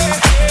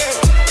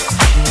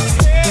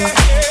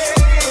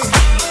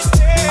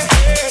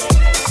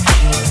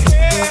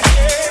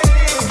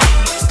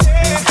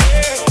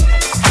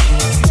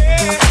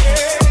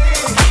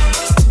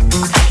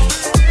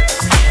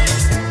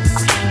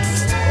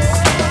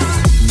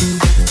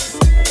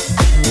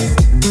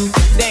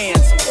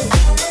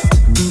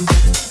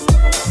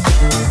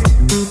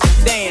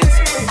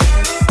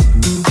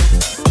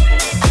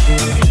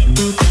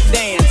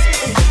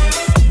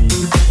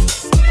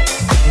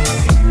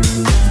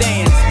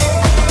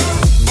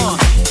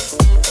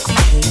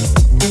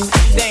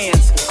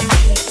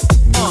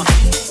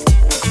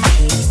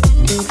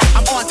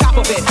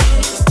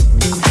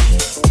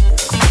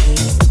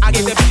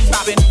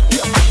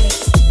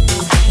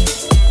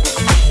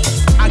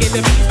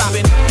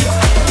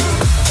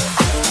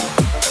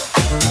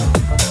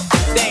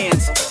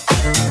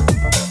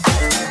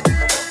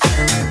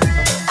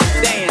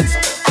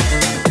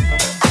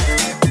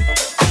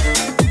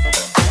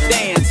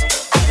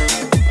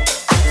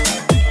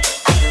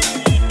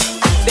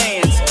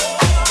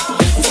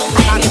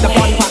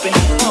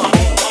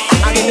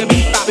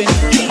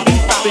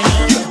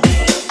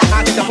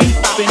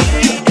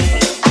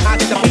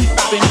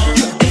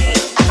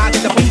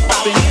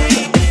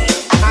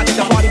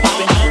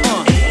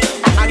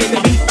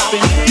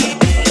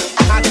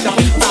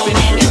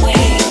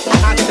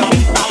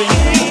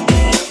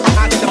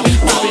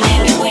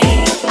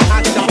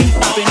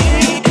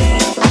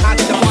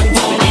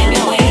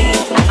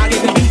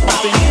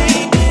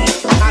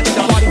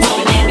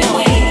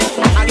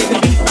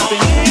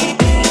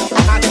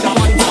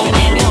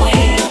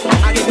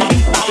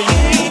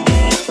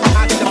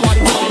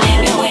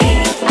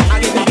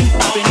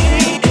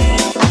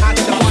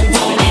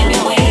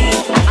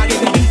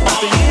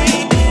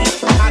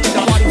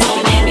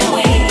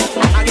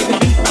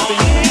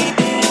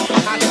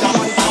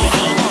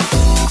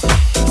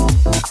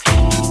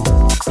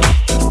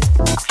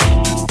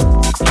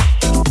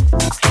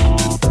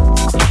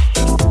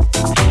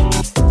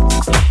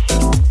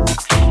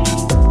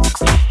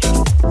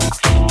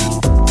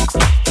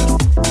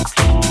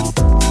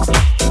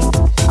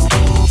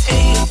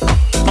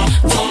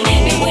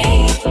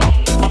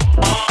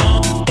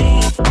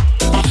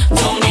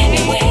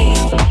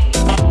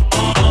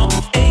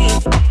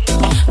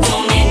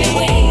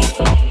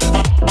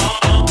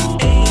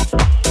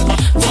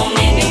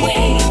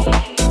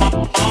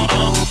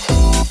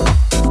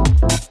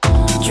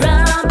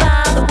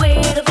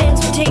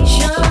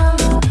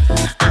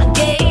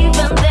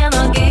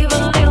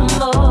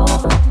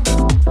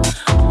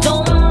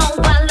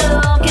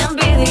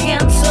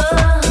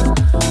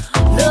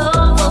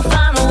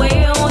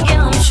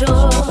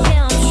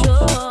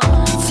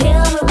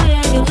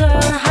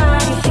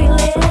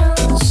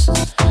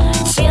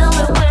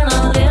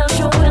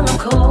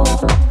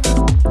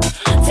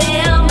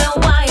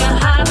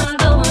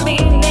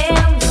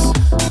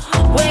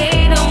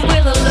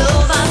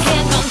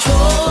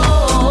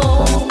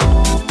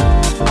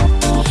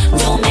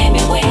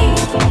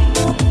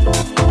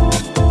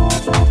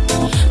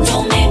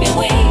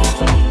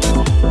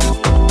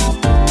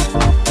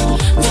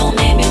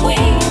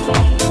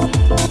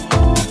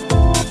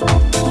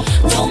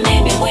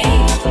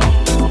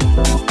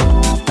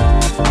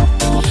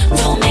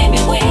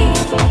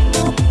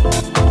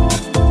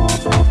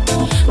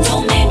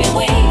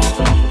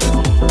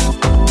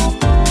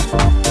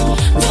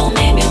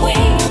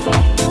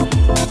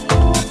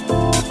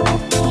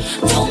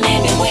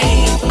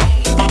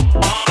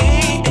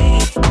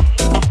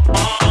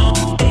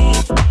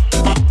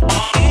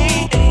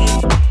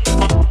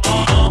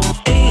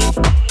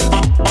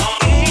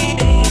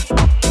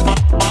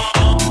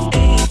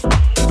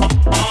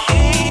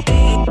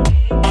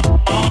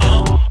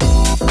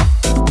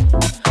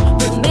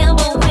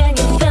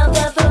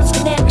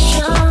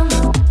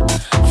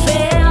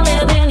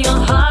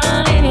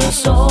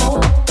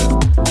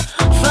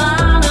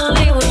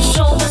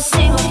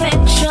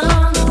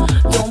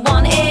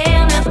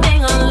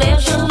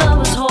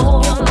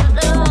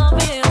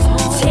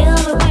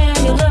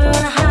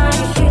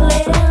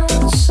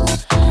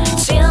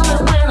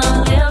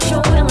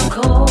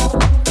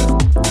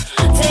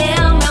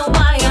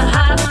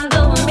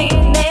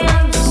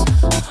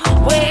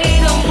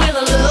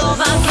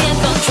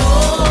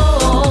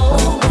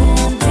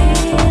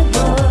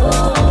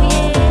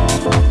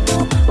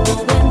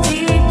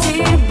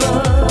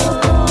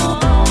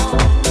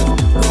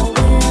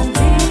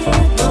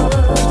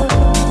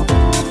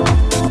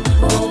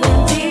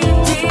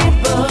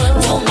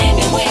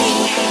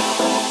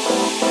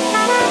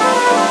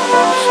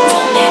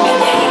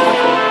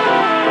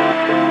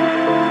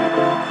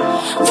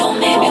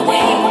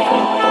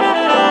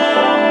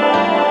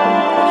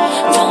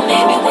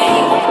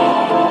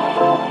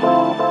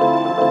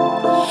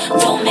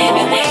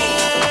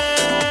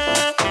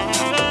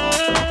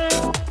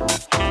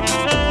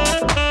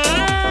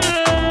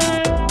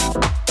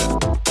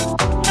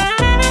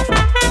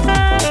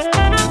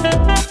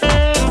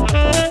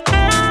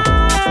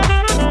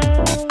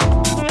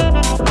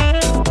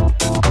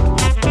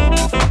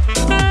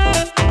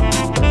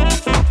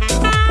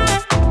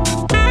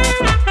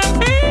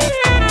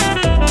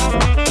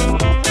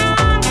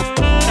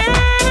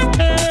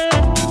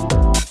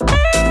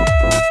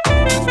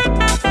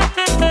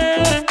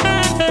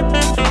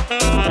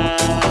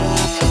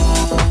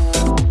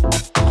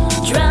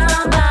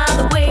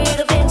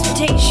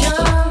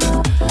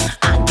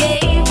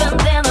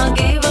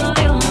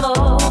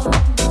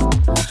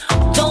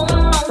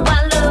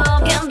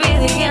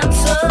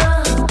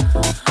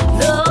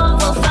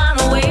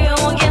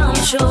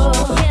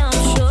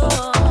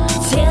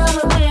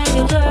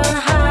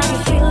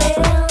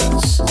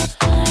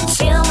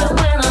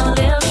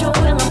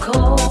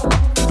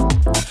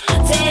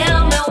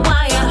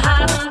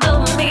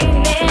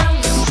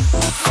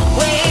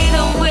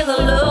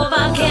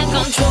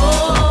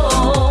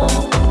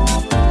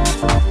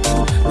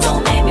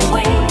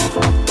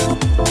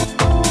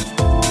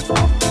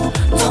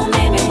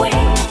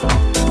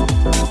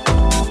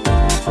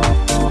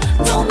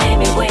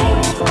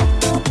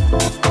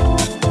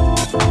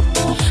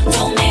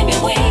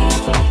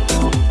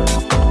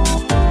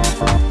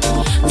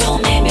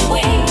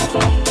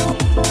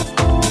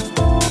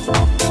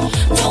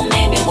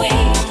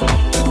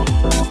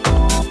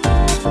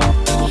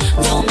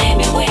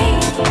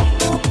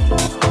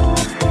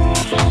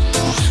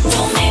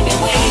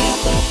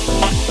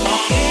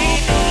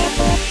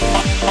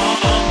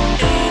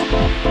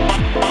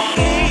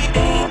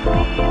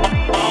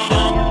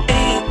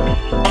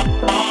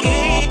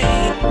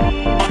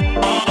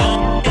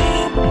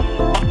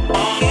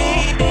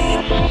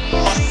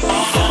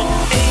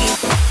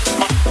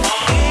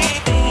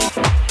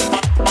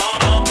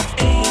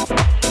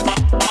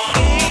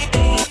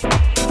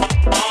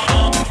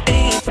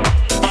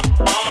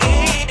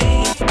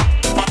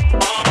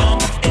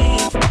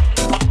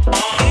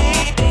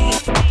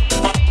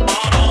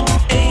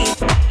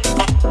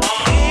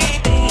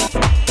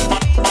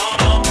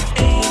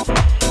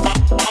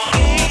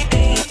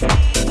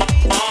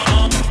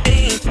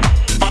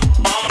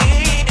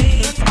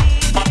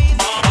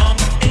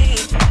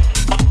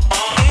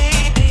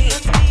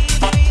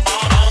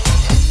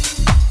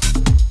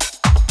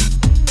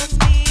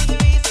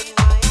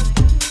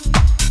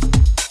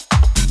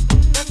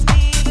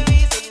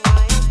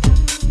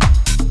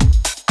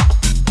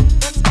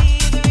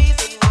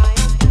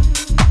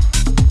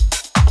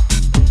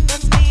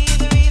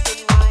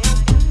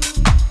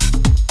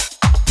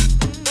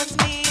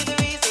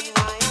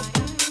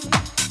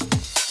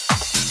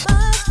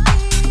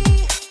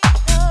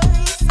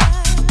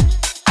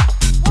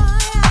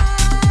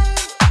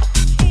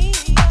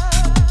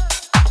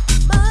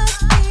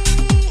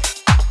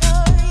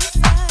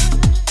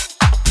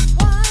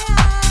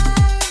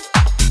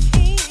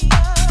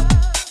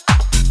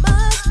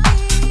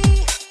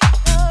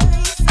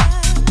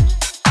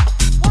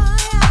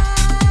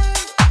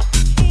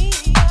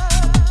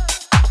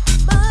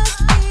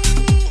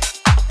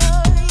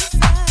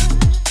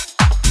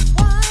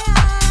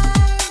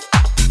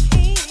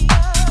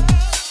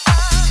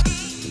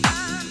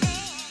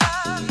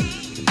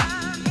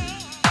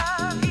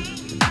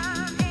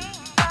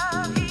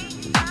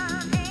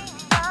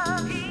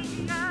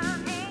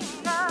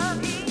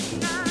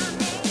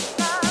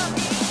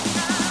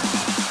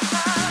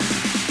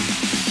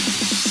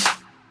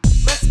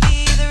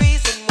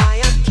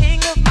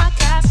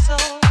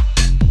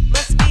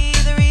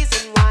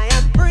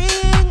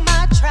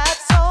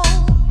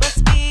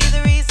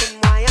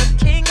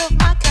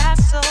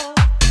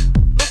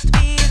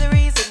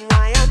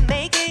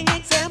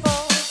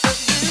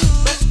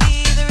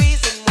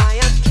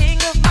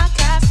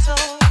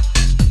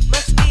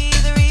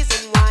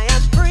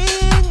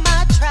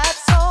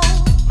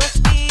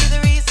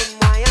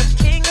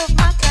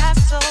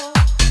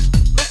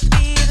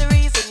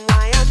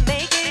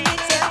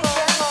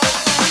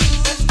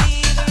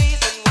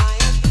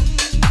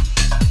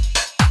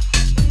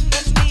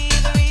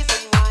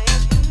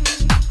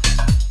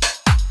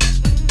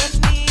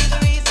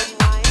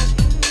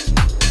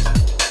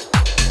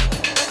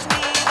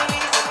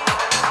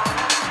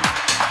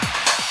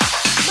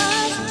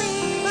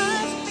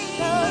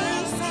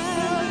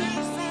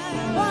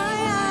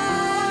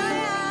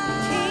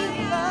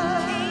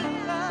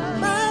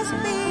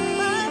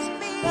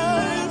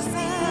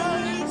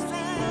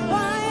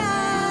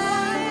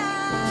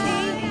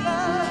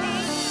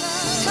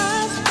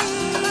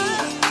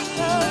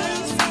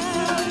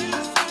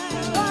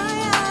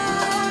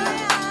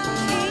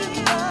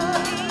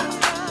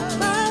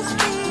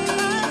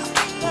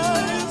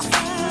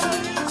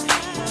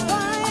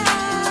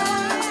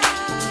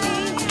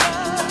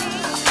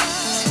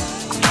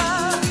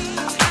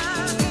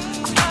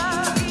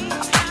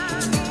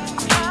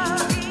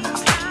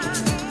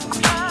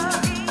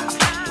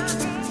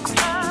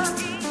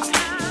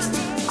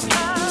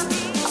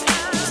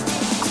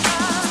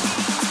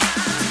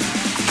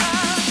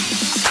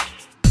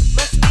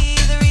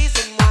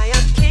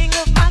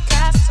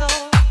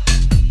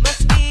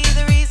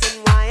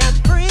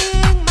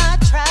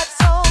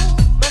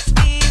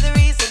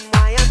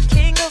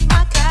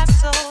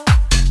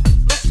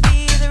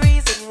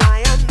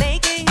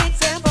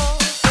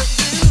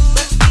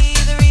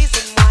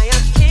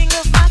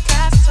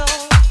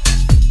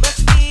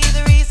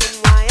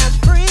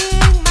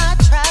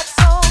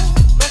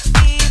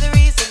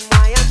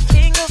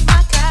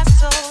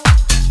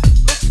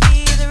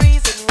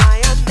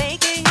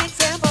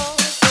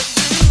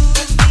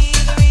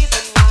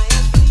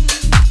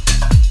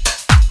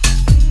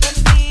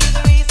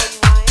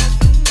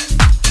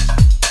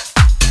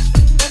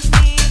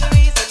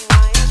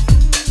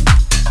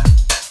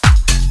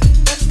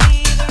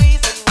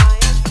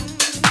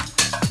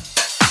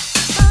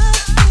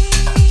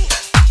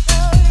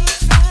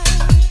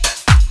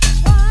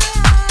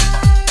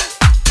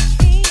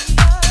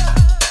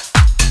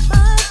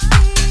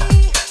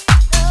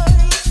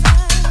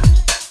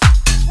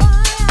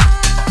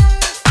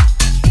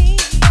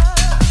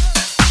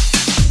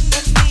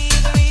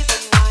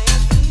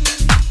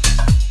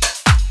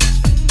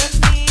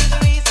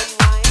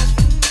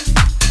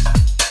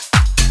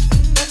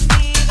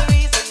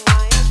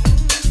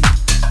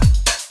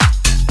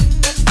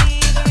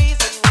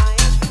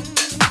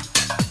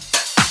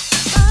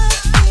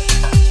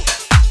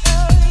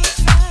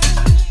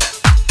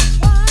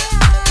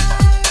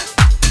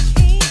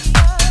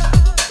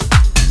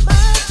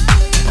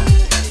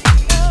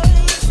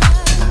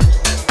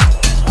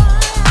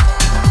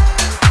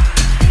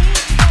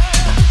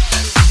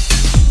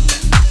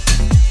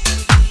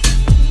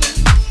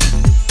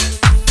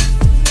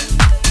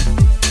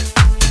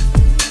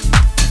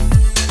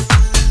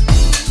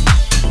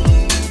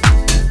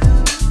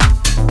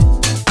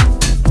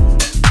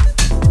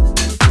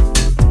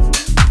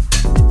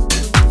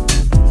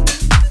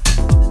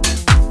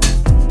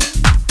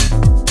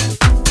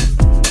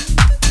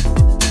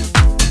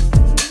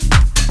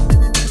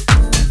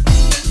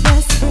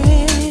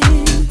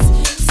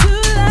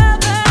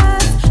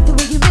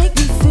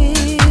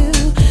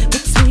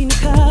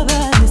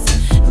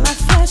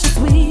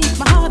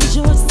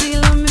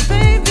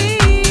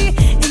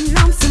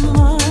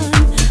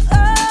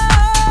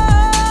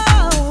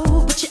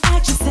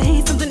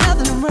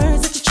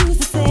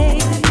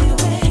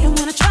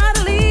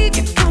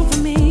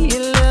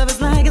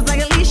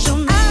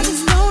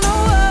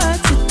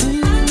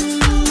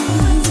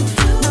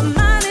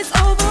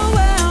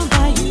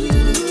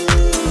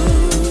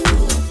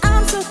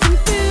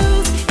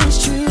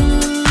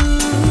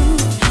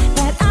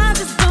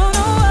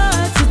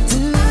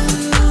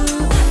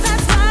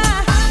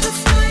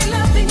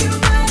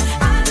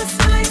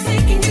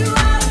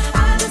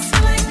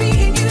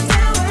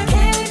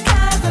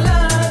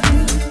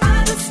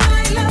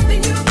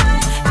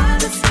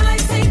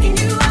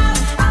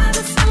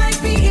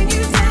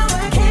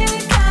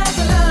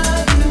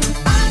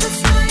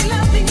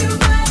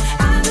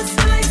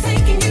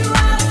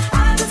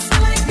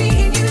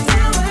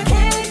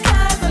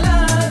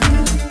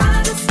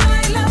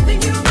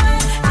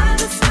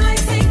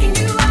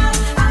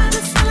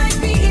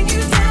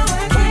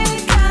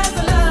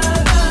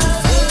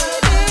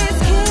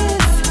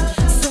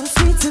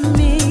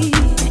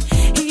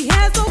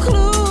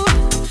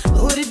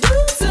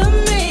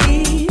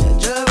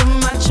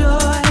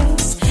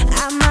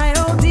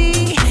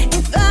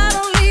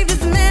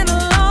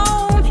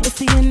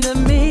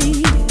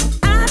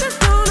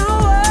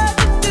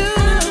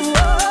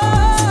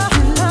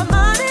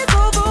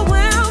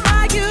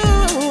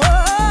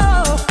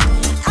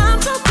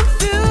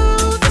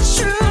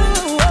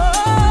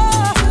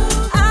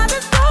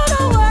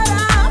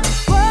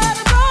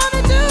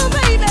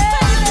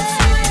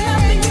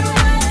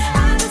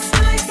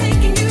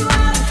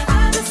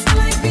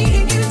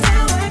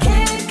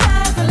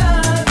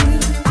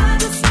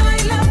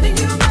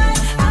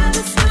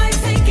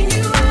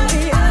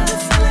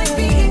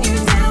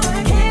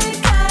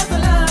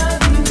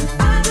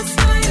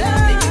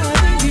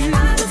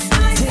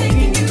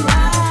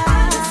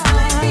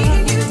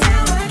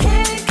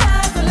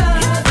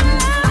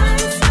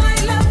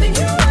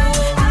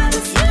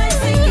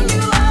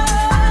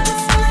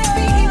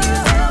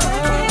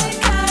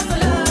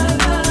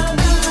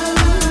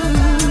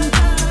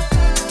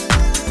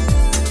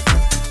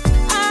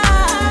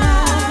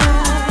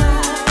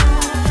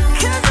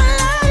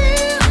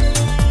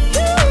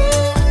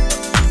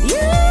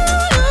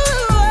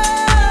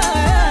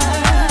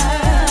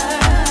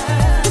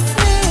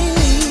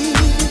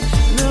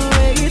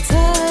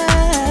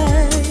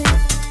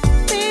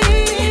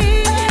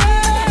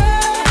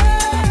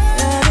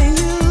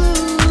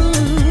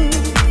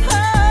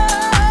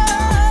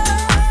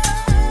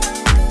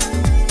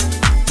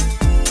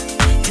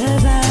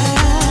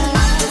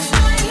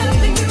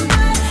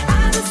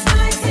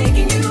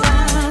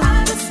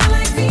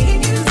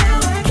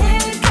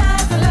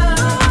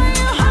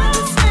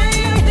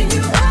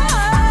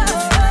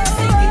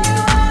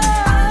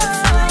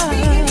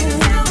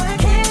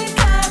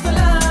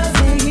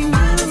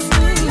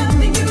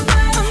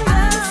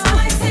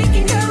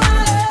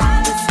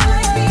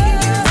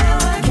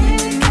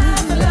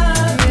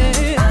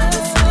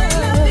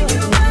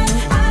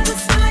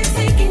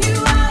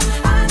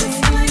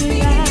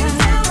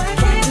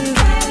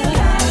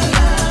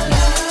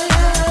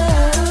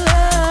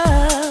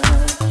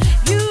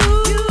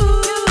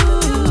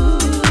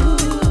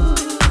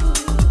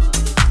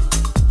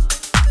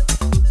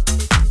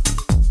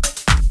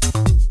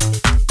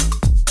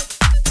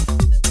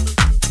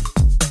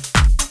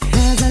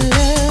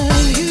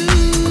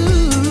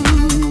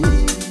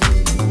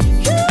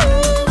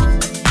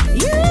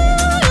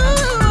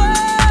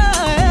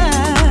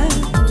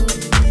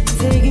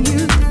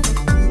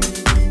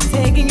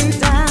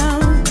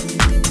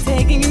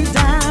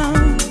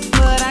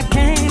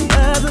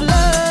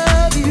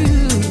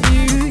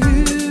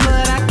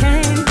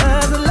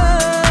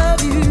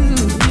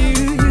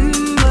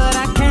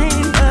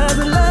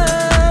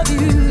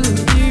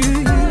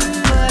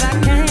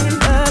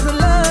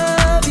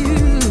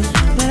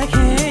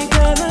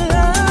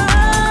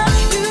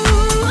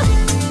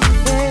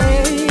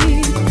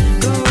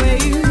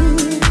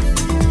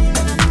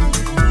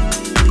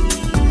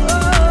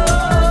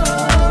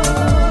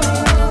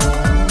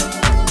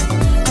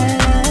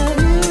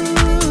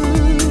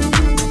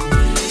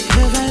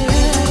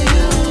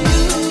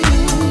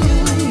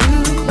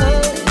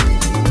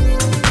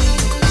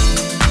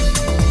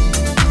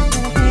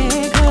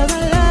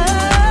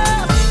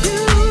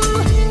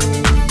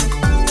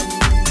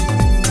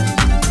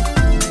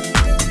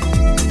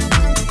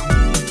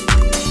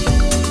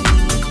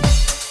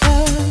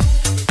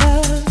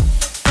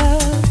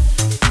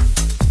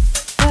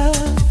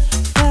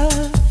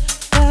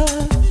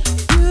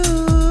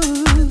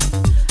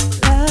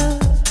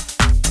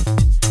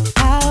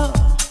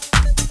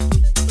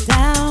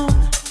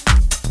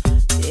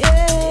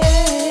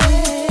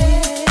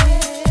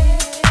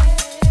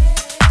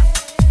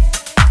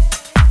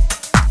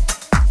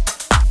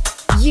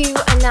 You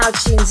are now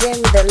tuned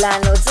in with the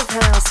Landlords of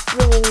House,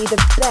 bringing you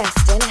the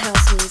best in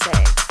house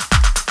music.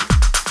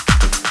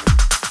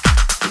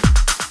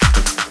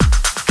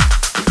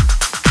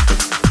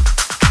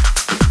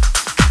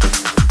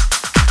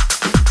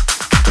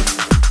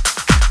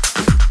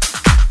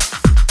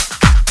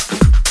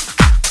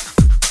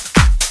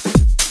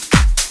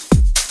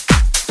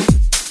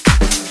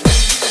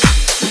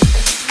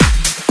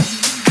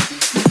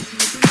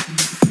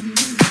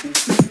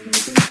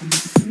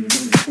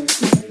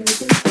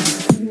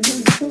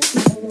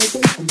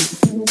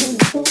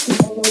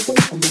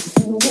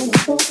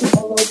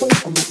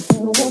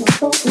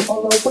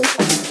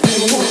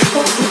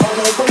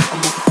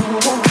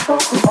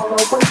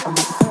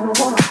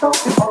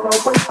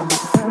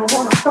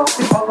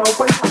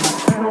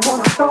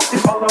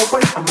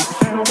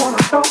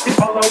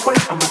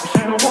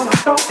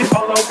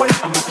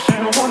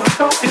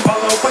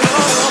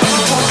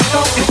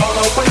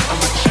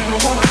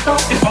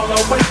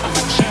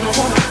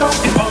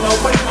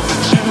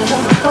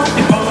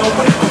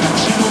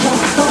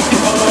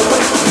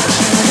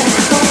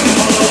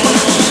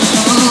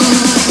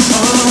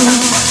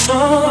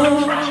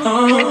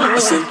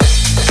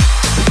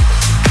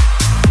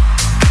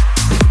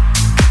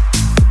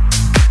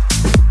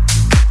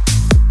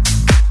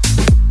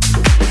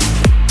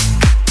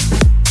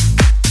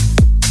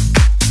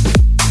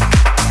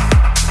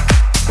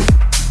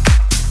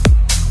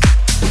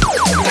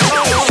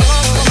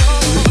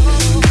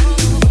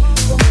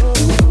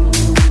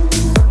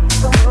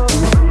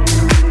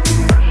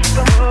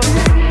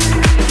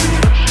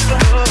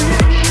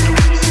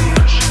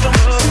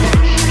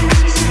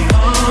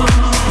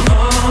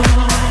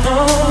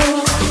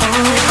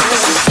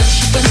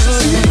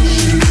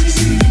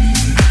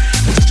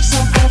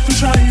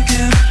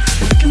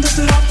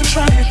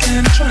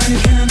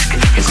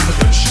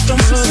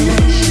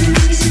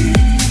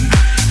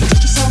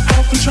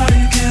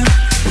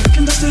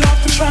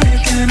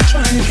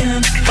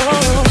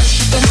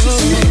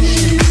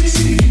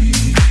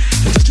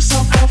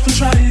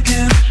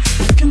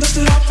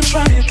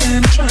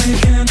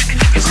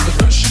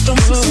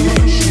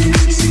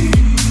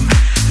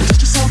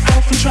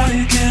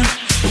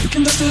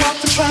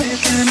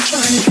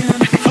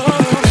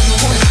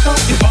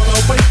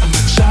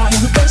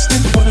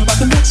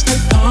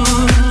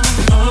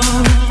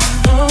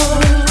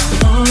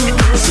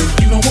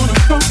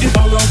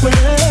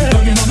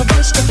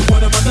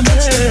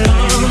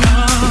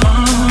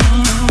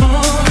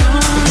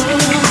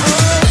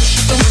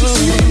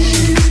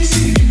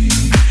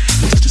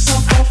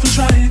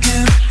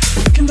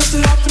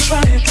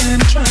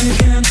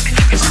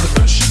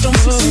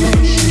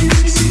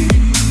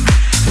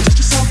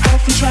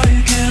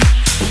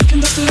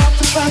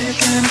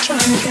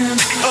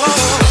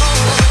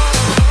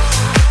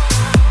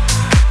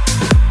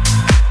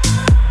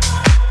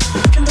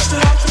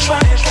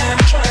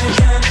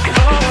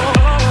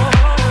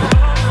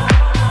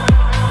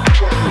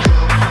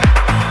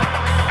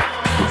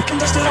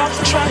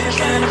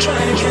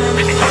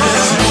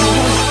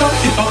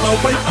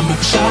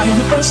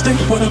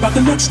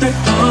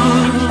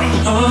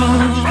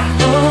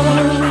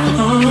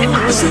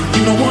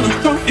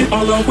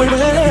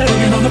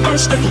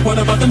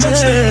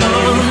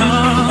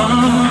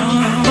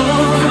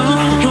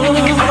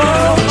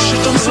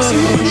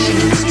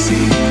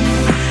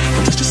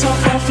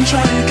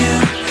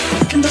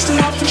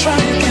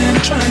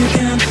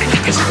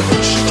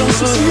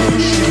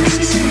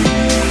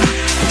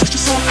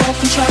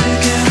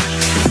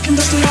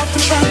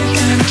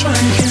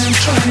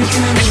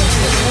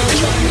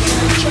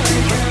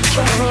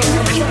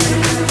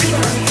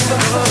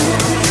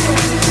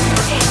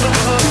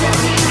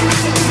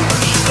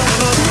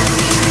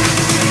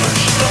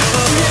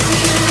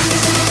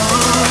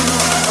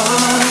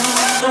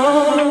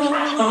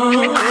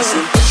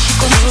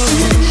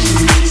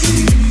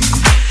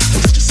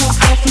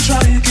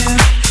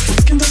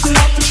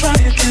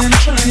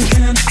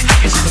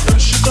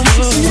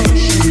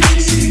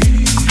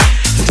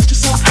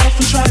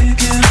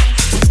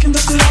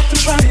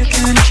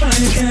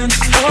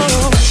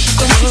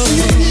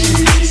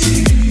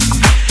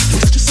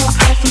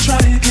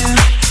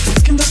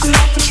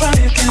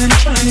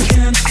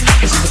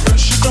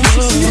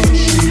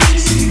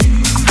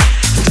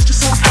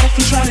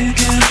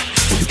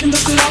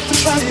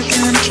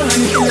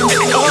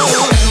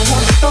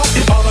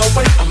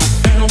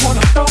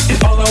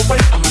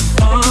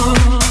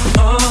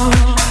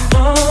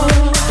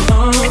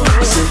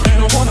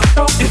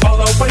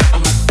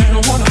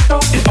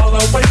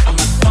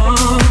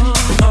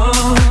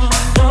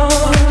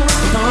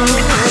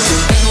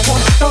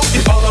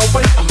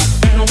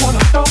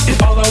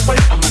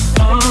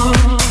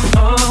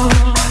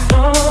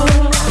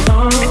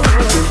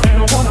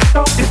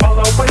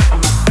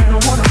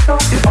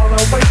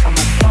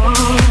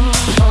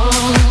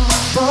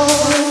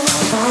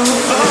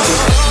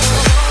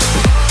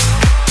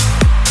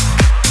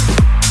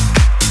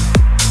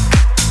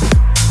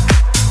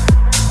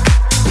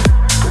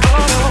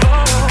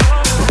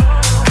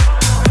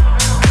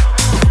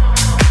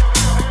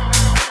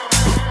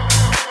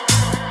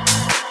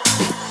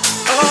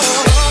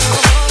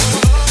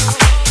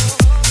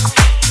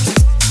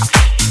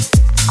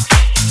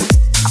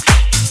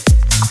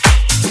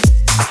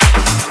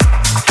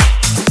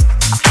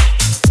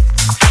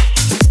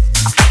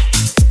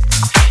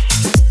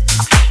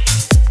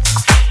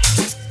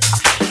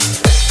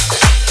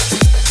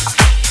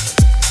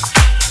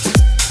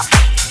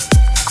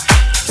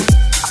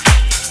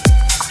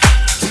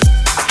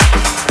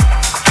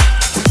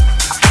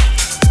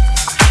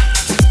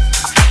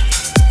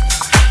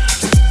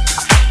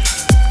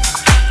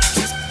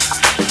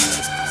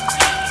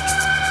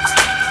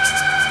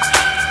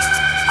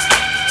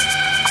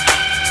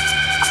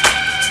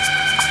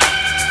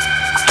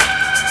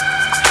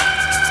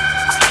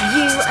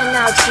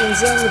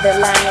 tuned in with the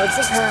Landlords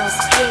of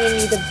House,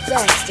 bringing you the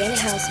best in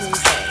house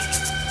music.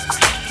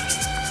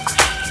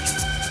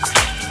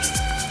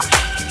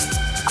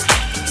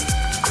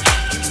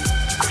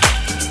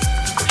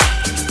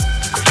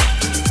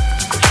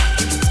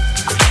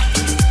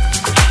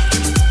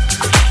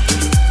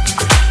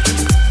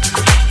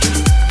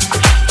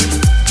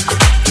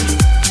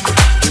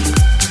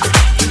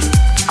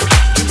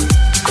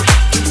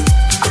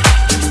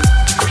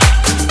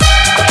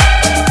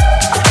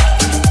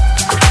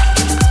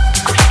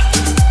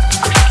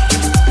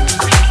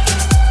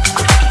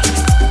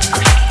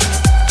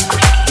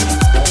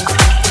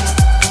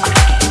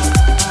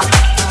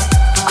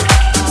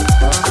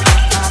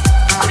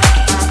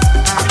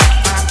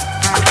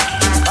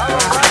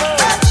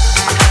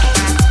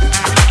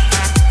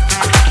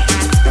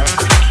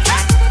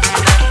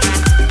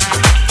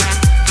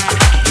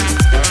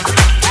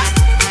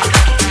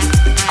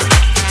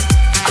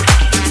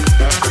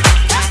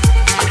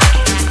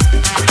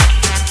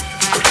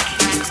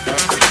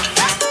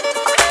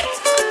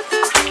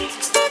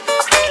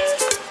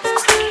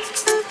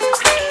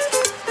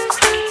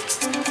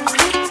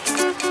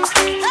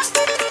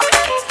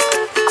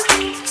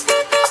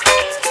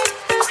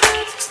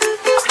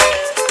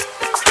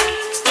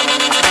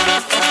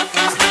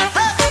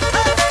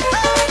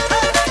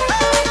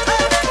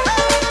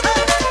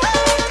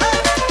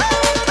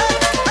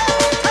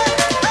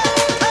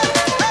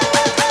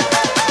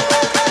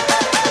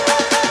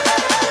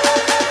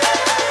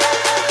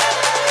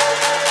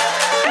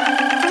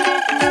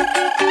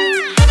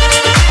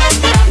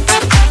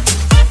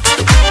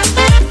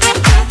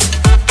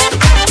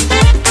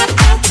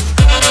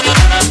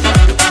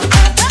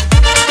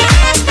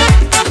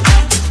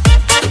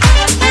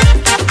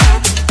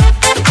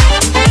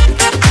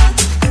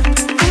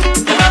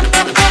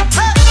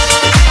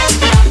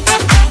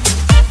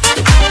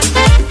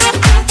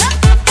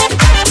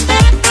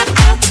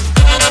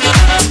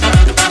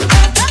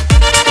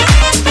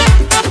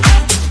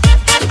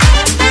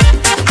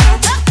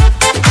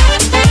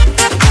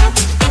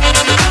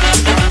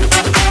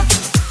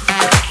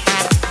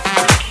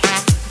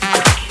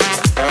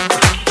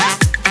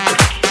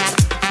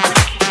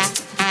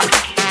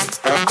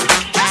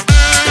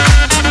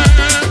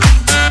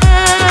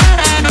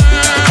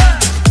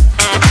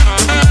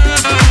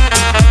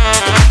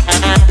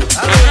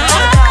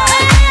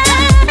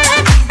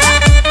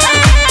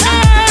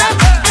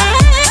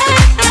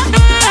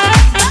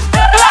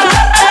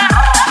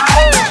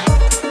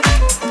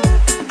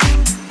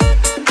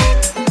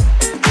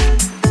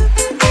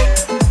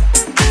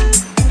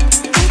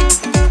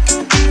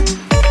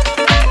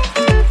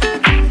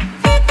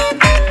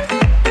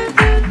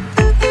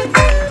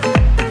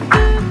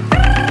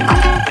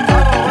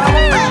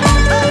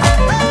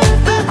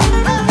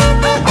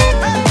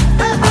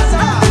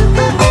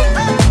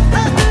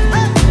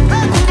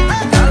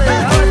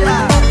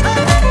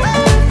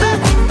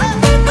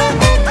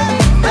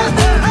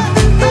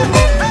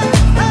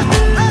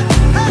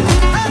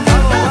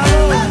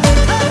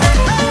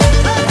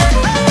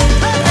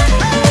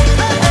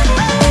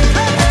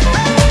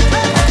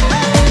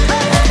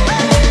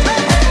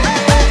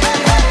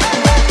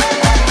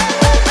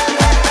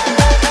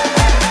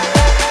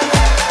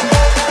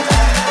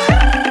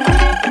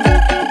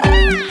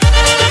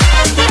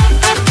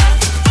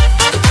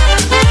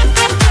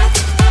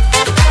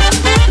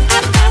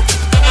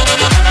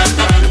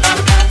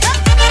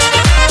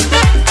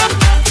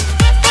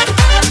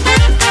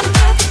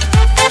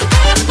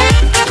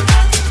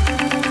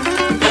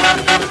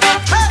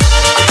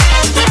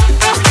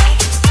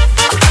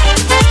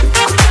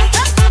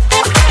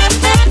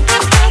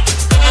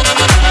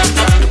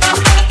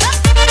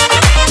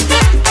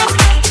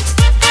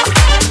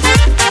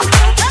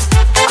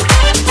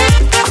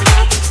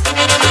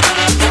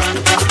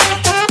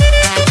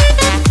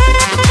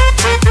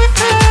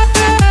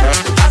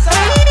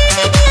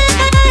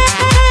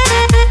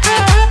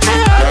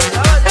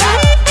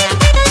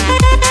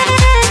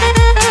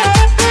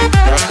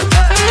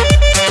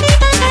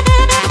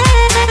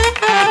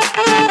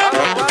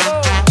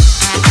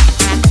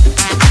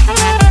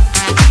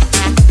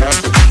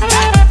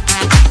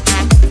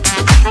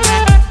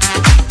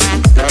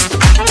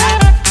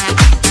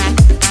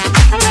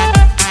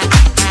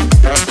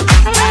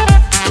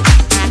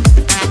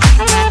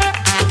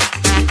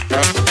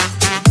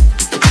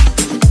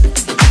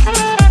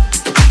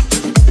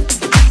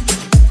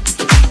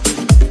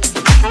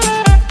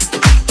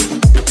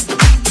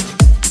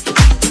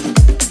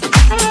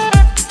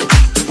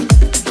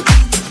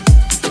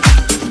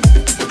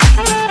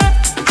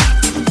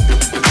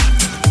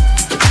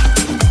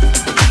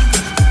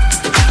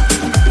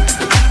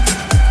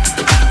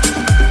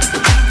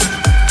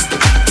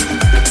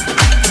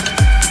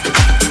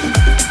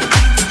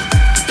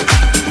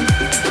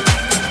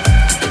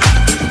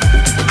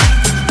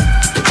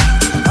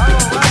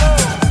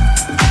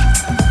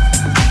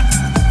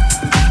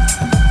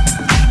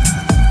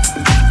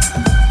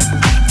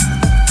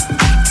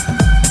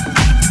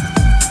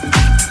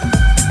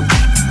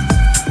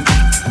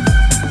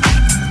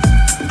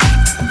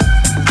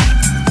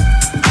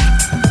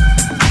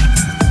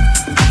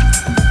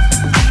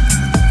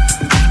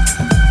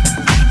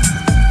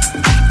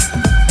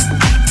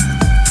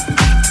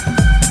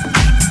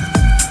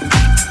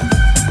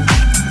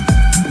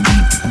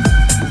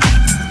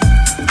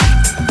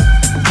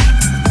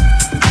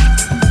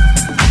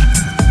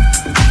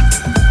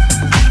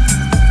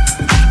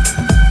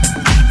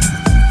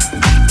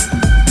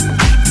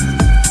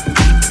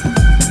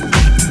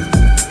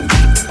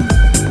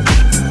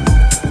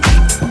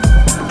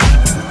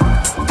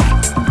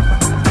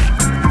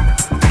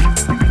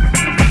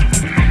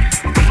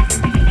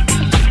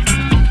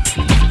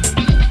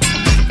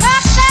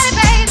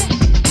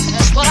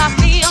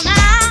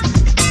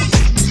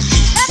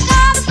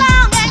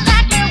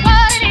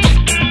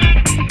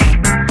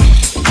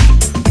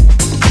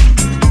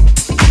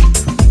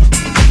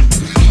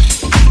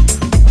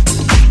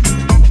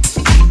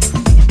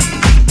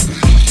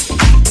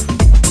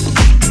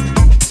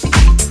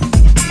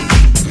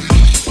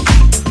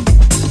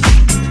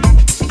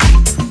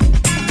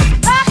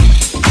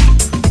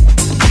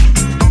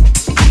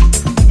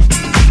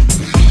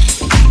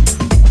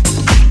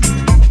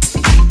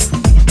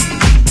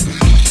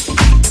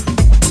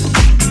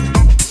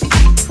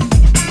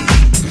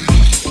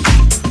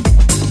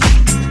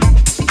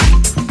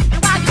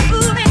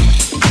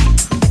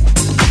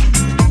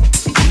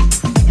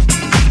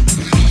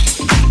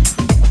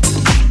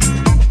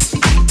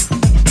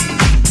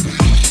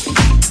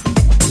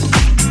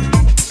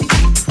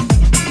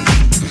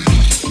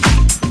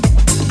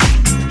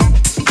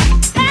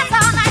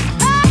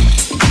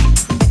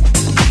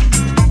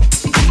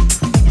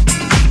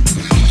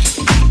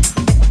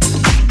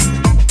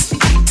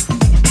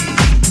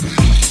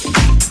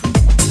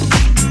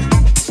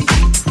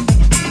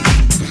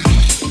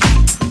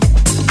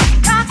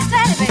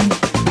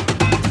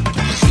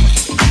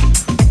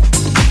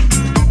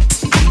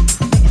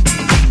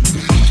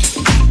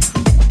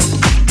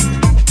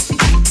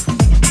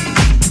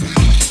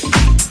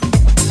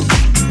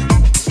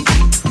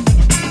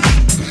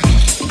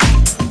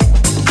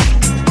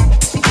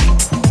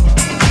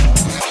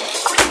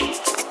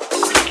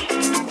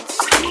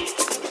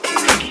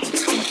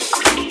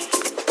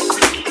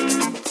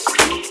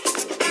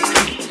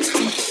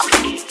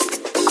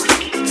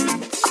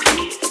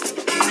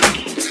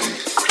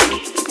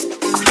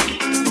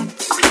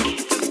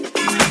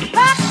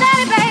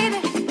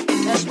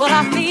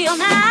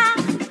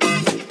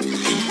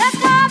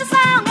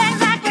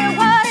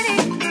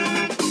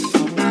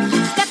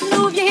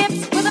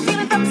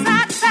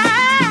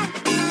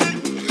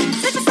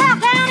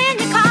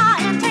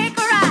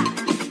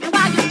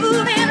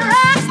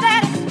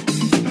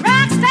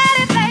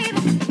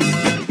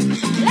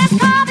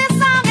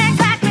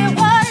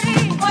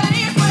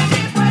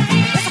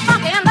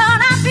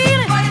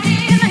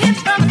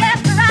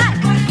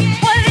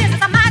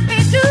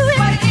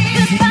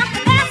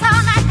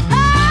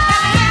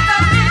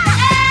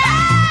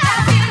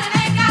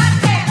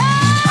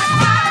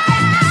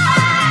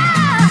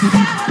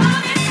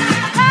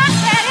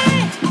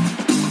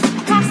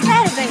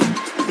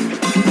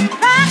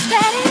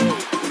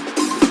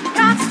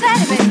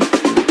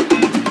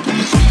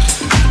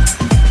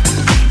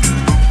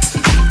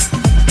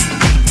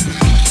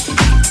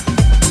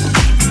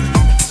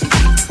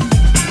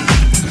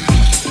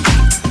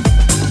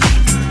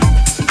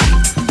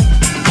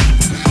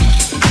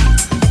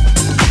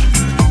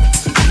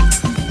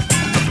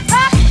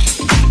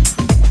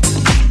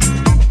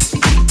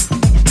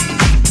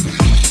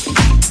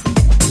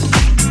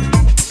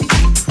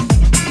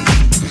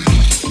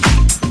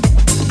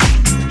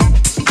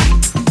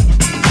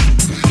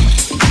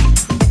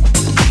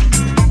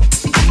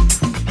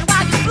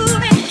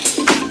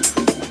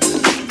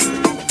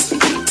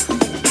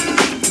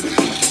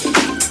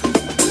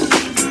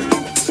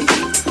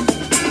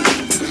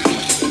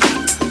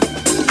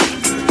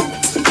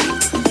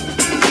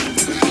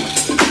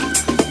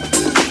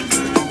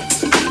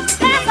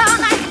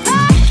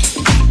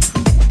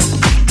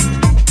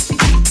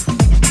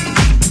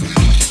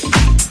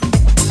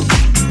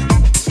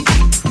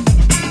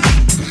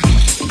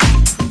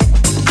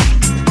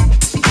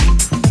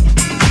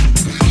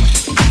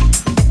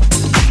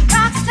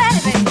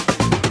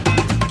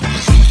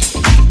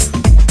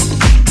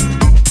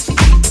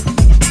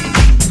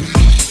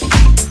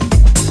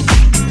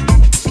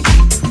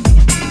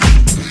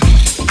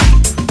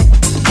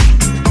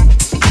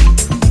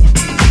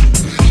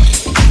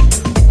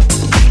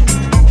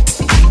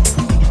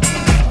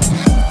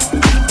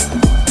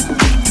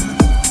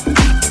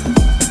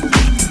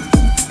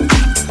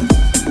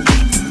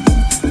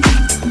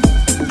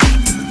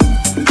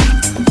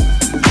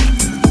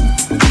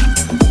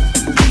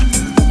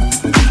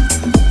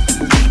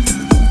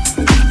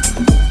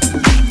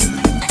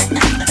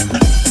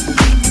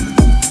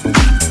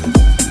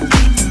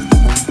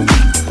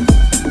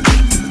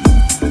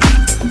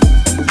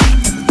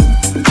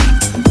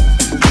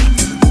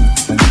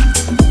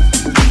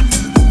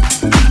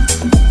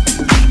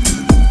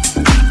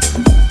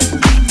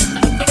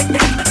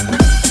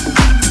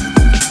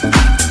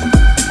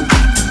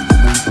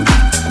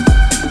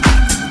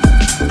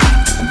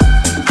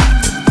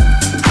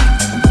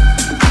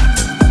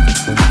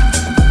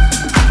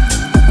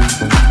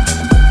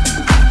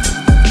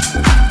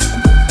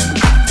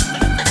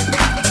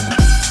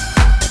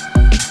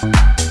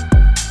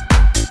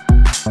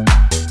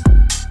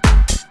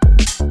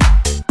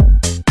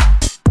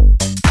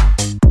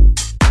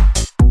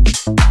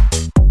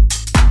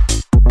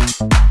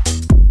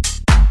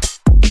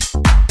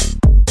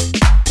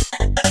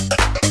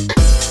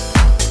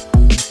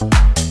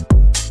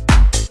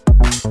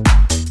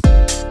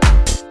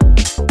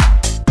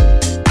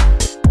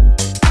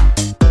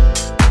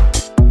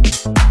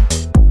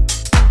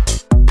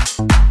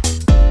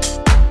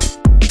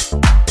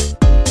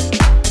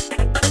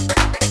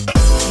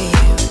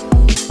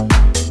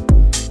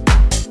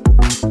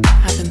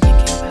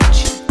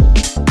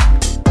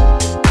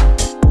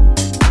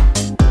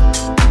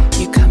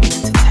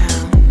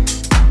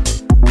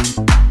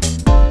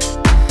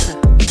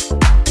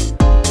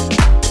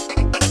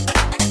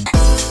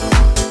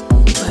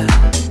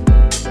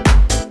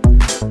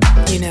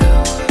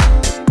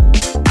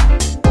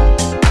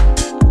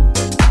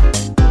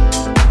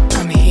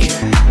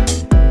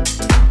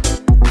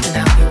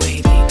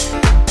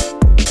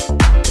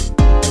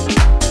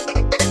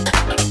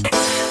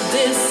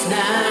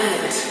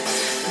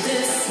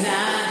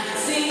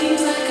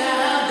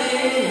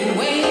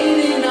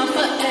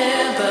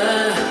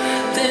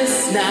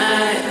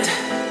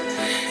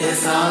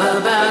 It's all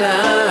about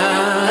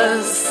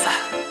us.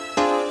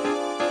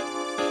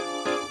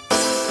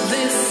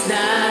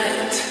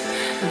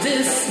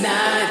 This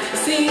night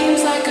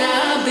seems like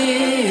I've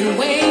been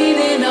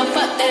waiting up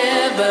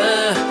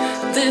forever.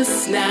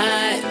 This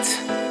night,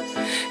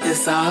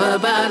 it's all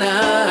about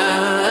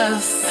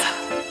us.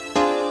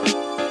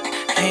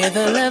 Hey,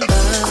 the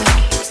lover,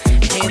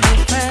 hey, the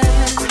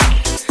friend.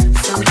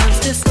 Sometimes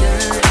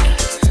distant,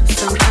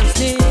 sometimes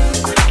near.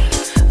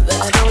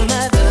 That don't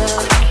matter.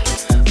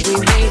 We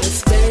made a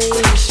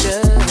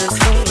spacious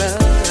for us.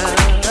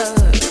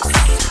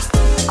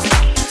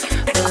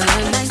 The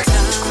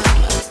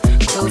nighttime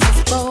closes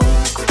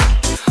both,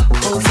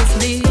 holds us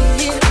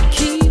near,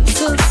 keeps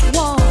us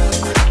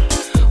warm.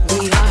 We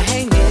are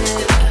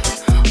hanging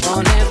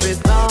on every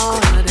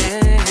thought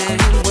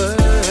and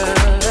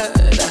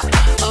word.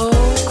 Oh,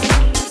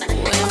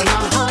 and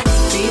my heart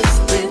beats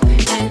with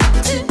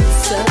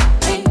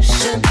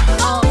anticipation,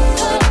 all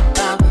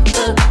about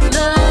the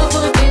love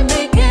we'll be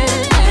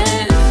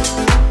making.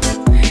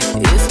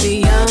 It's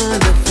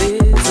beyond the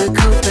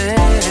physical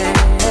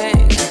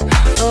thing.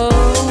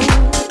 Oh,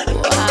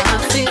 I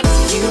feel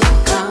you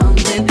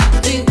coming,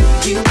 feel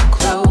you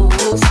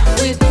close,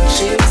 which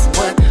is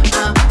what I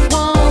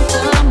want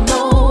the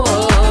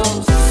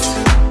most.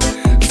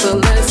 So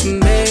let's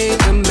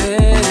make a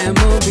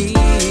memory.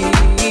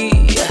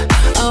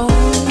 Oh,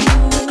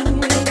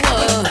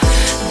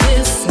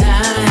 this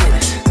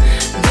night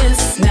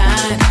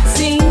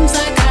seems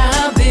like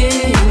I've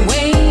been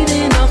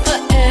waiting on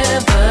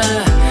forever.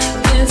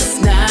 This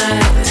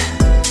night,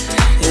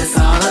 it's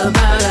all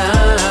about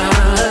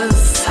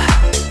us.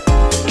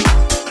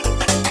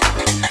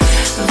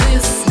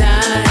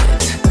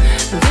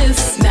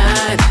 This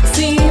night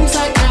seems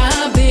like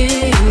I've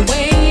been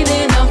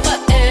waiting on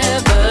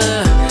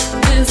forever.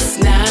 This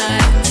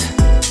night,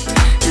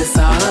 it's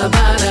all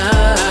about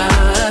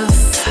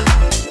us.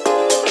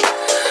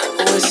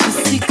 What's your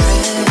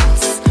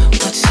secrets?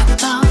 What's your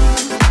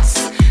thoughts?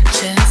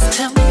 Just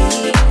tell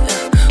me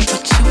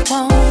what you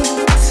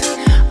want.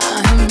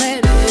 I'm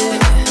ready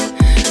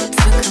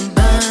to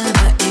combine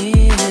our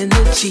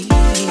energy.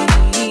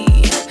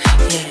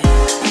 Yeah,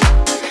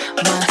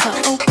 minds are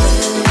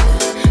open,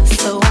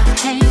 so our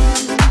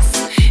hands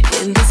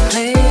in this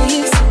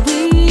place we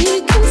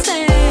can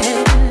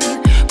stand.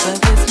 But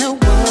there's no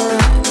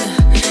one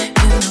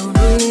in the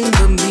room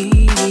but me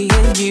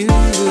and you.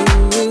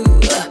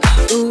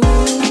 Ooh,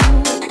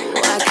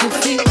 I can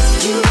feel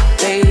you,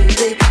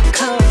 baby,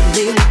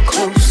 coming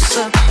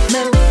closer,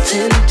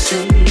 melting to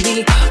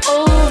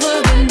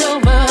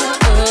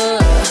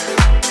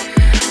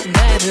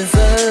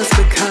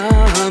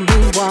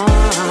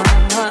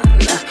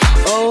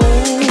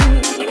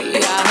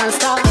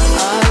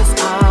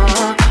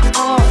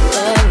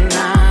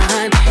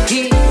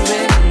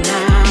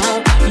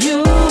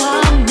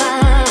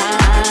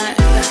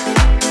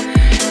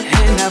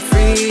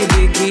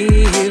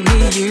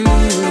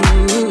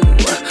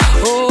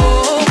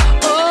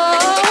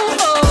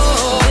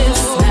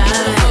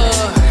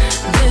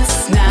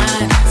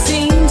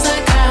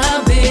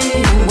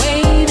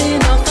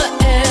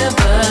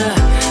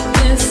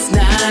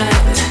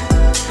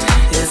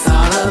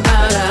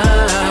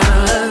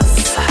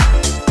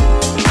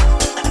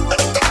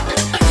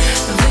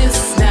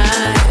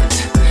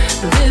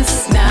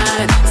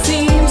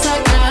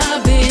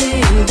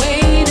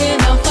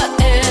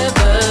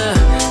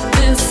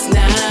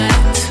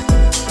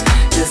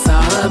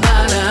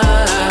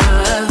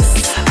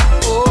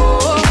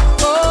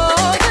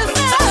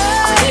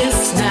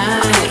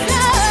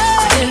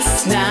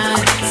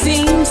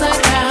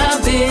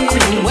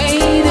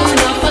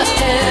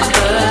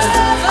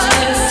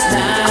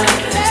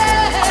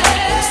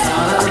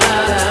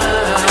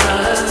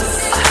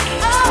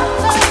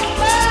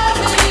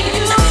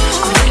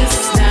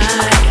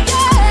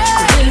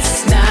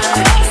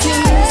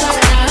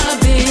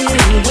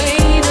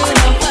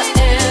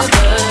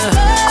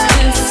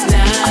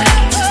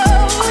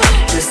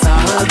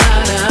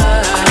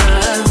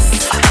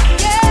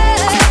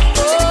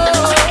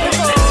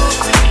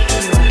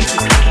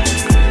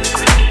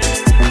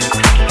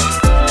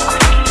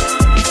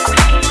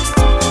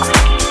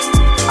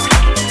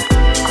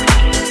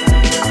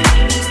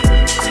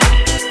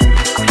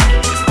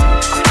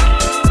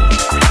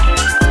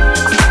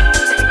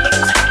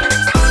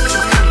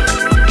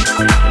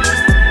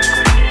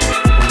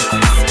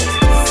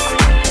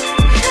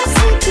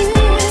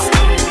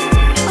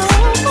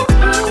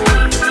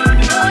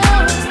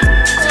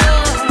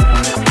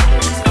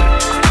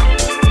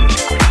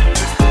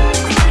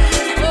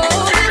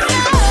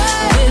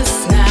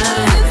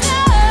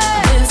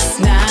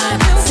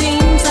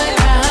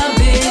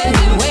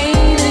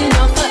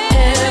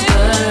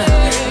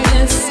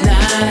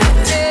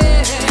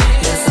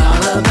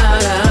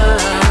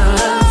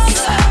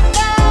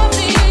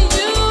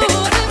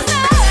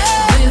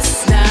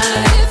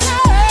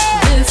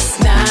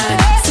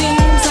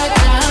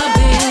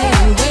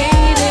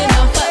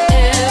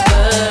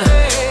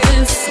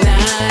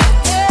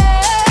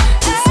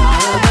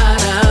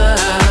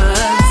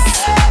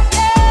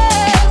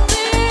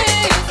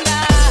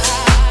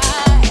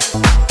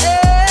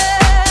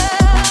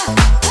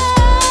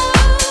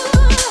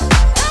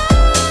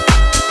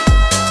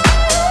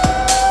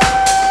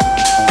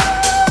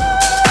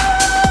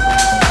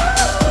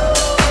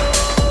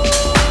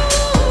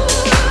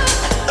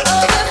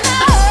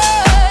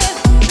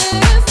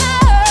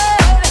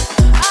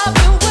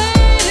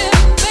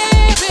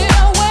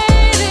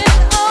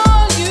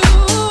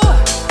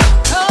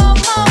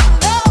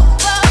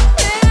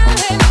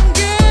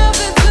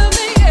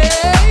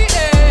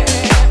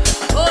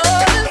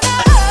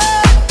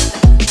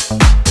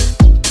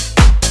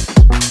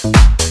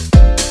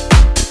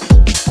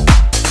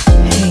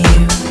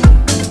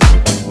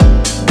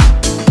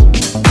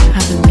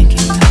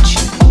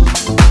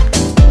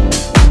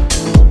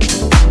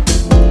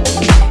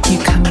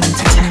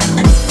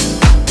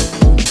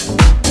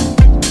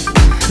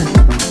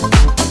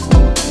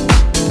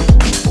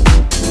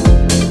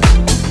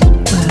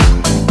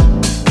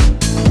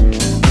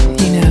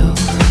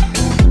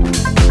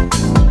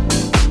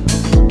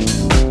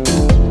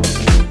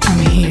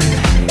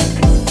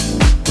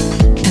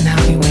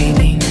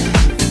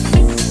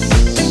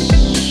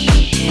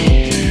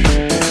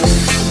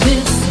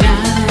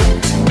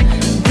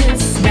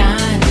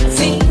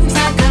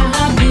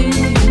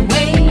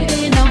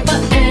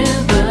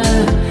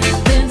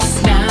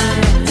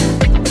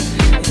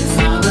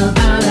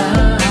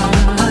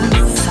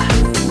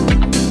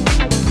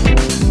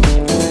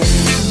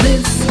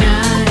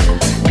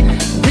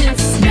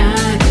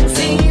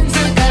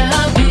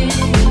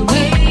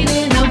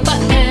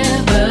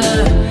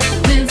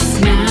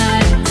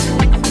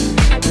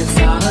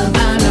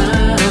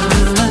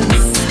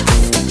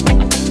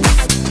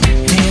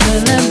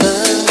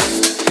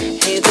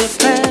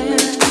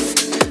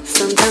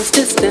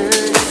Sometimes distant,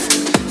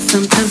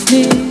 sometimes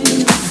near.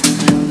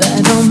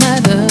 That don't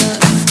matter.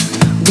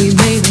 We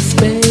made a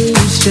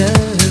space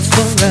just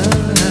for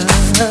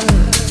us.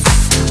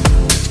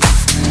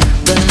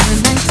 The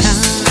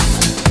nighttime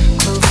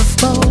closes us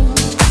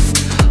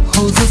both,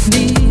 holds us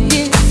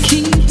near,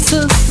 keeps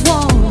us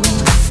warm.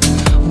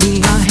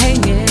 We are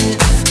hanging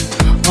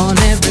on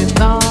every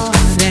thought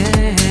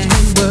and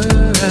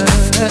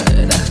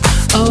word.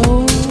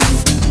 Oh,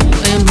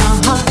 and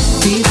my heart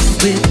beats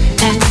with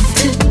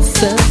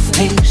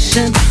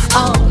anticipation,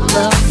 all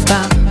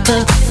about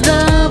the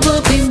love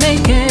we'll be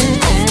making.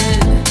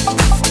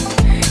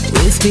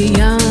 It's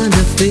beyond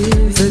a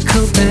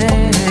physical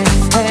thing.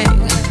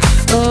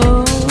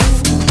 Oh,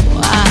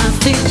 I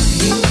feel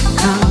you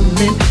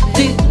coming,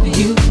 feel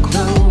you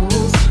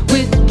close,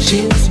 which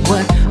is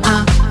what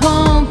I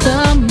want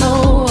the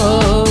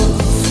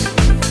most.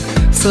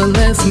 So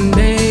let's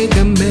make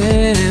a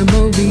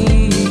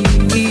memory.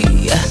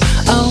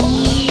 Oh,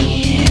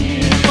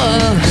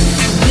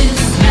 this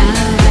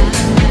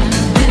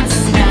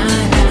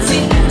night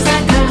seems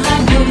like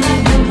I've been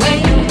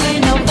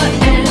waiting on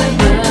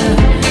forever.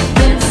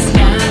 This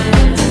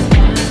night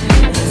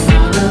is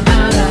all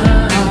about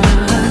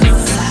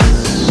us.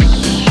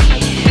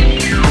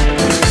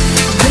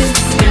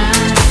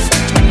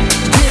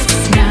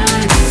 This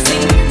night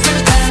seems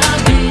like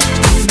I've been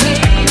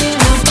waiting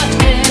on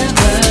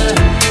forever.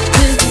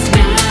 This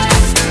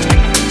night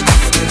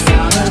is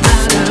all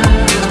about us.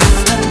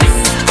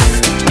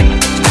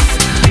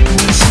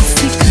 What's your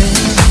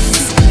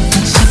secrets?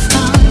 What's your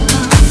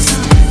thoughts?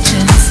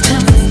 Just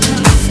tell me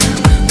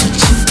what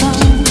you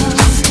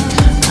want.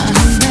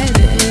 I'm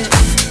ready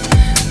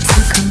to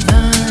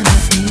combine our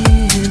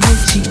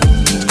energy.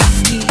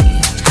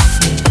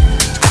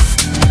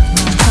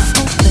 My heart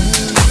open,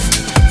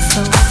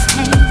 so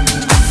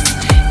hands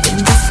in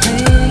this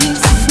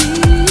place we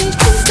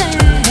can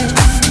stand.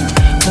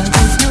 But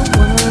there's no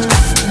one in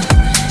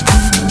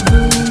the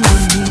room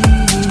with me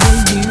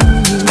and you.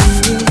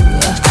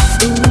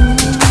 Ooh,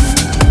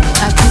 I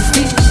can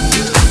feel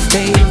you,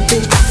 baby,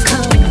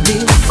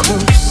 coming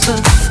closer,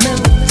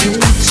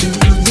 melting to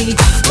me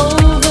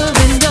over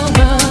and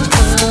over.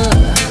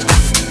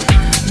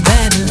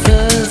 That is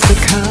us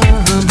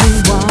becoming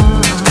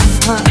one.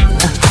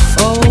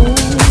 Oh,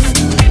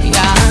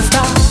 yeah, our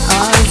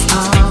stars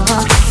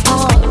are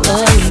all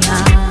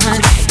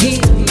aligned.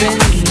 Here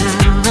and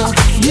now,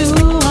 you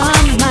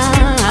are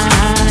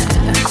mine,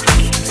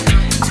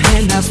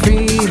 and I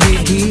freely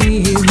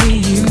give me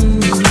you.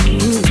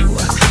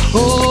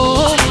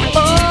 Oh,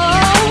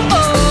 oh, oh.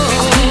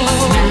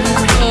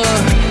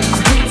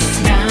 This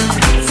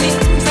night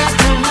seems like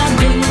I've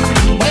been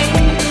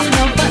waiting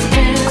on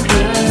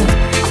forever.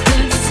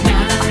 This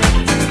night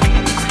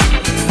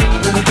is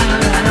all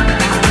about us.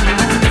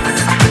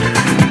 This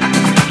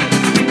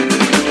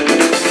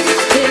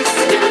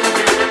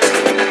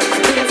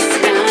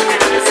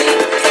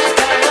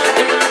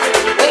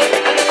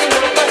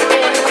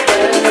night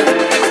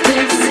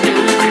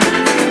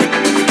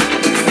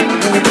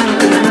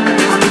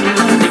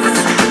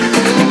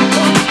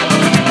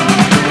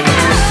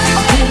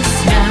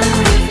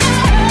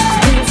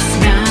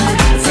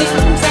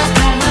seems like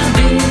I've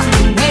been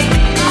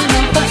waiting on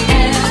forever.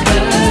 This night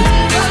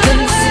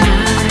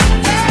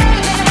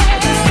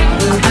is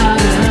all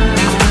about us. This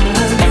night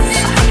seems like I've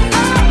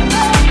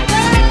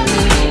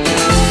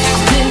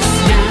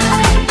been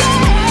waiting on forever. This night is all about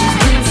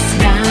us.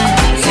 This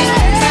night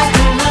seems like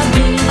I've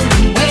been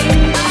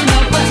waiting on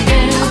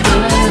forever.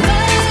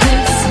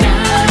 This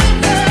night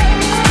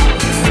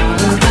is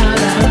all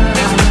about us.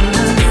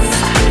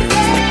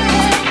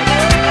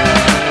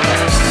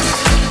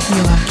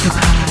 You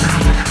occupy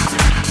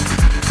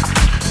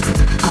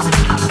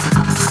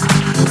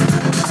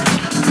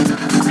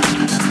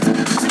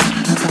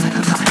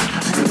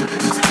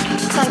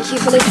Thank you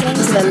for listening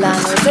to the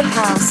Landlords of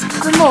House.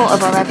 For more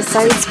of our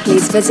episodes,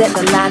 please visit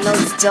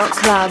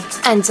thelandlords.club.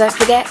 And don't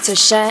forget to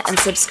share and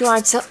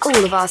subscribe to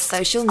all of our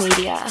social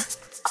media.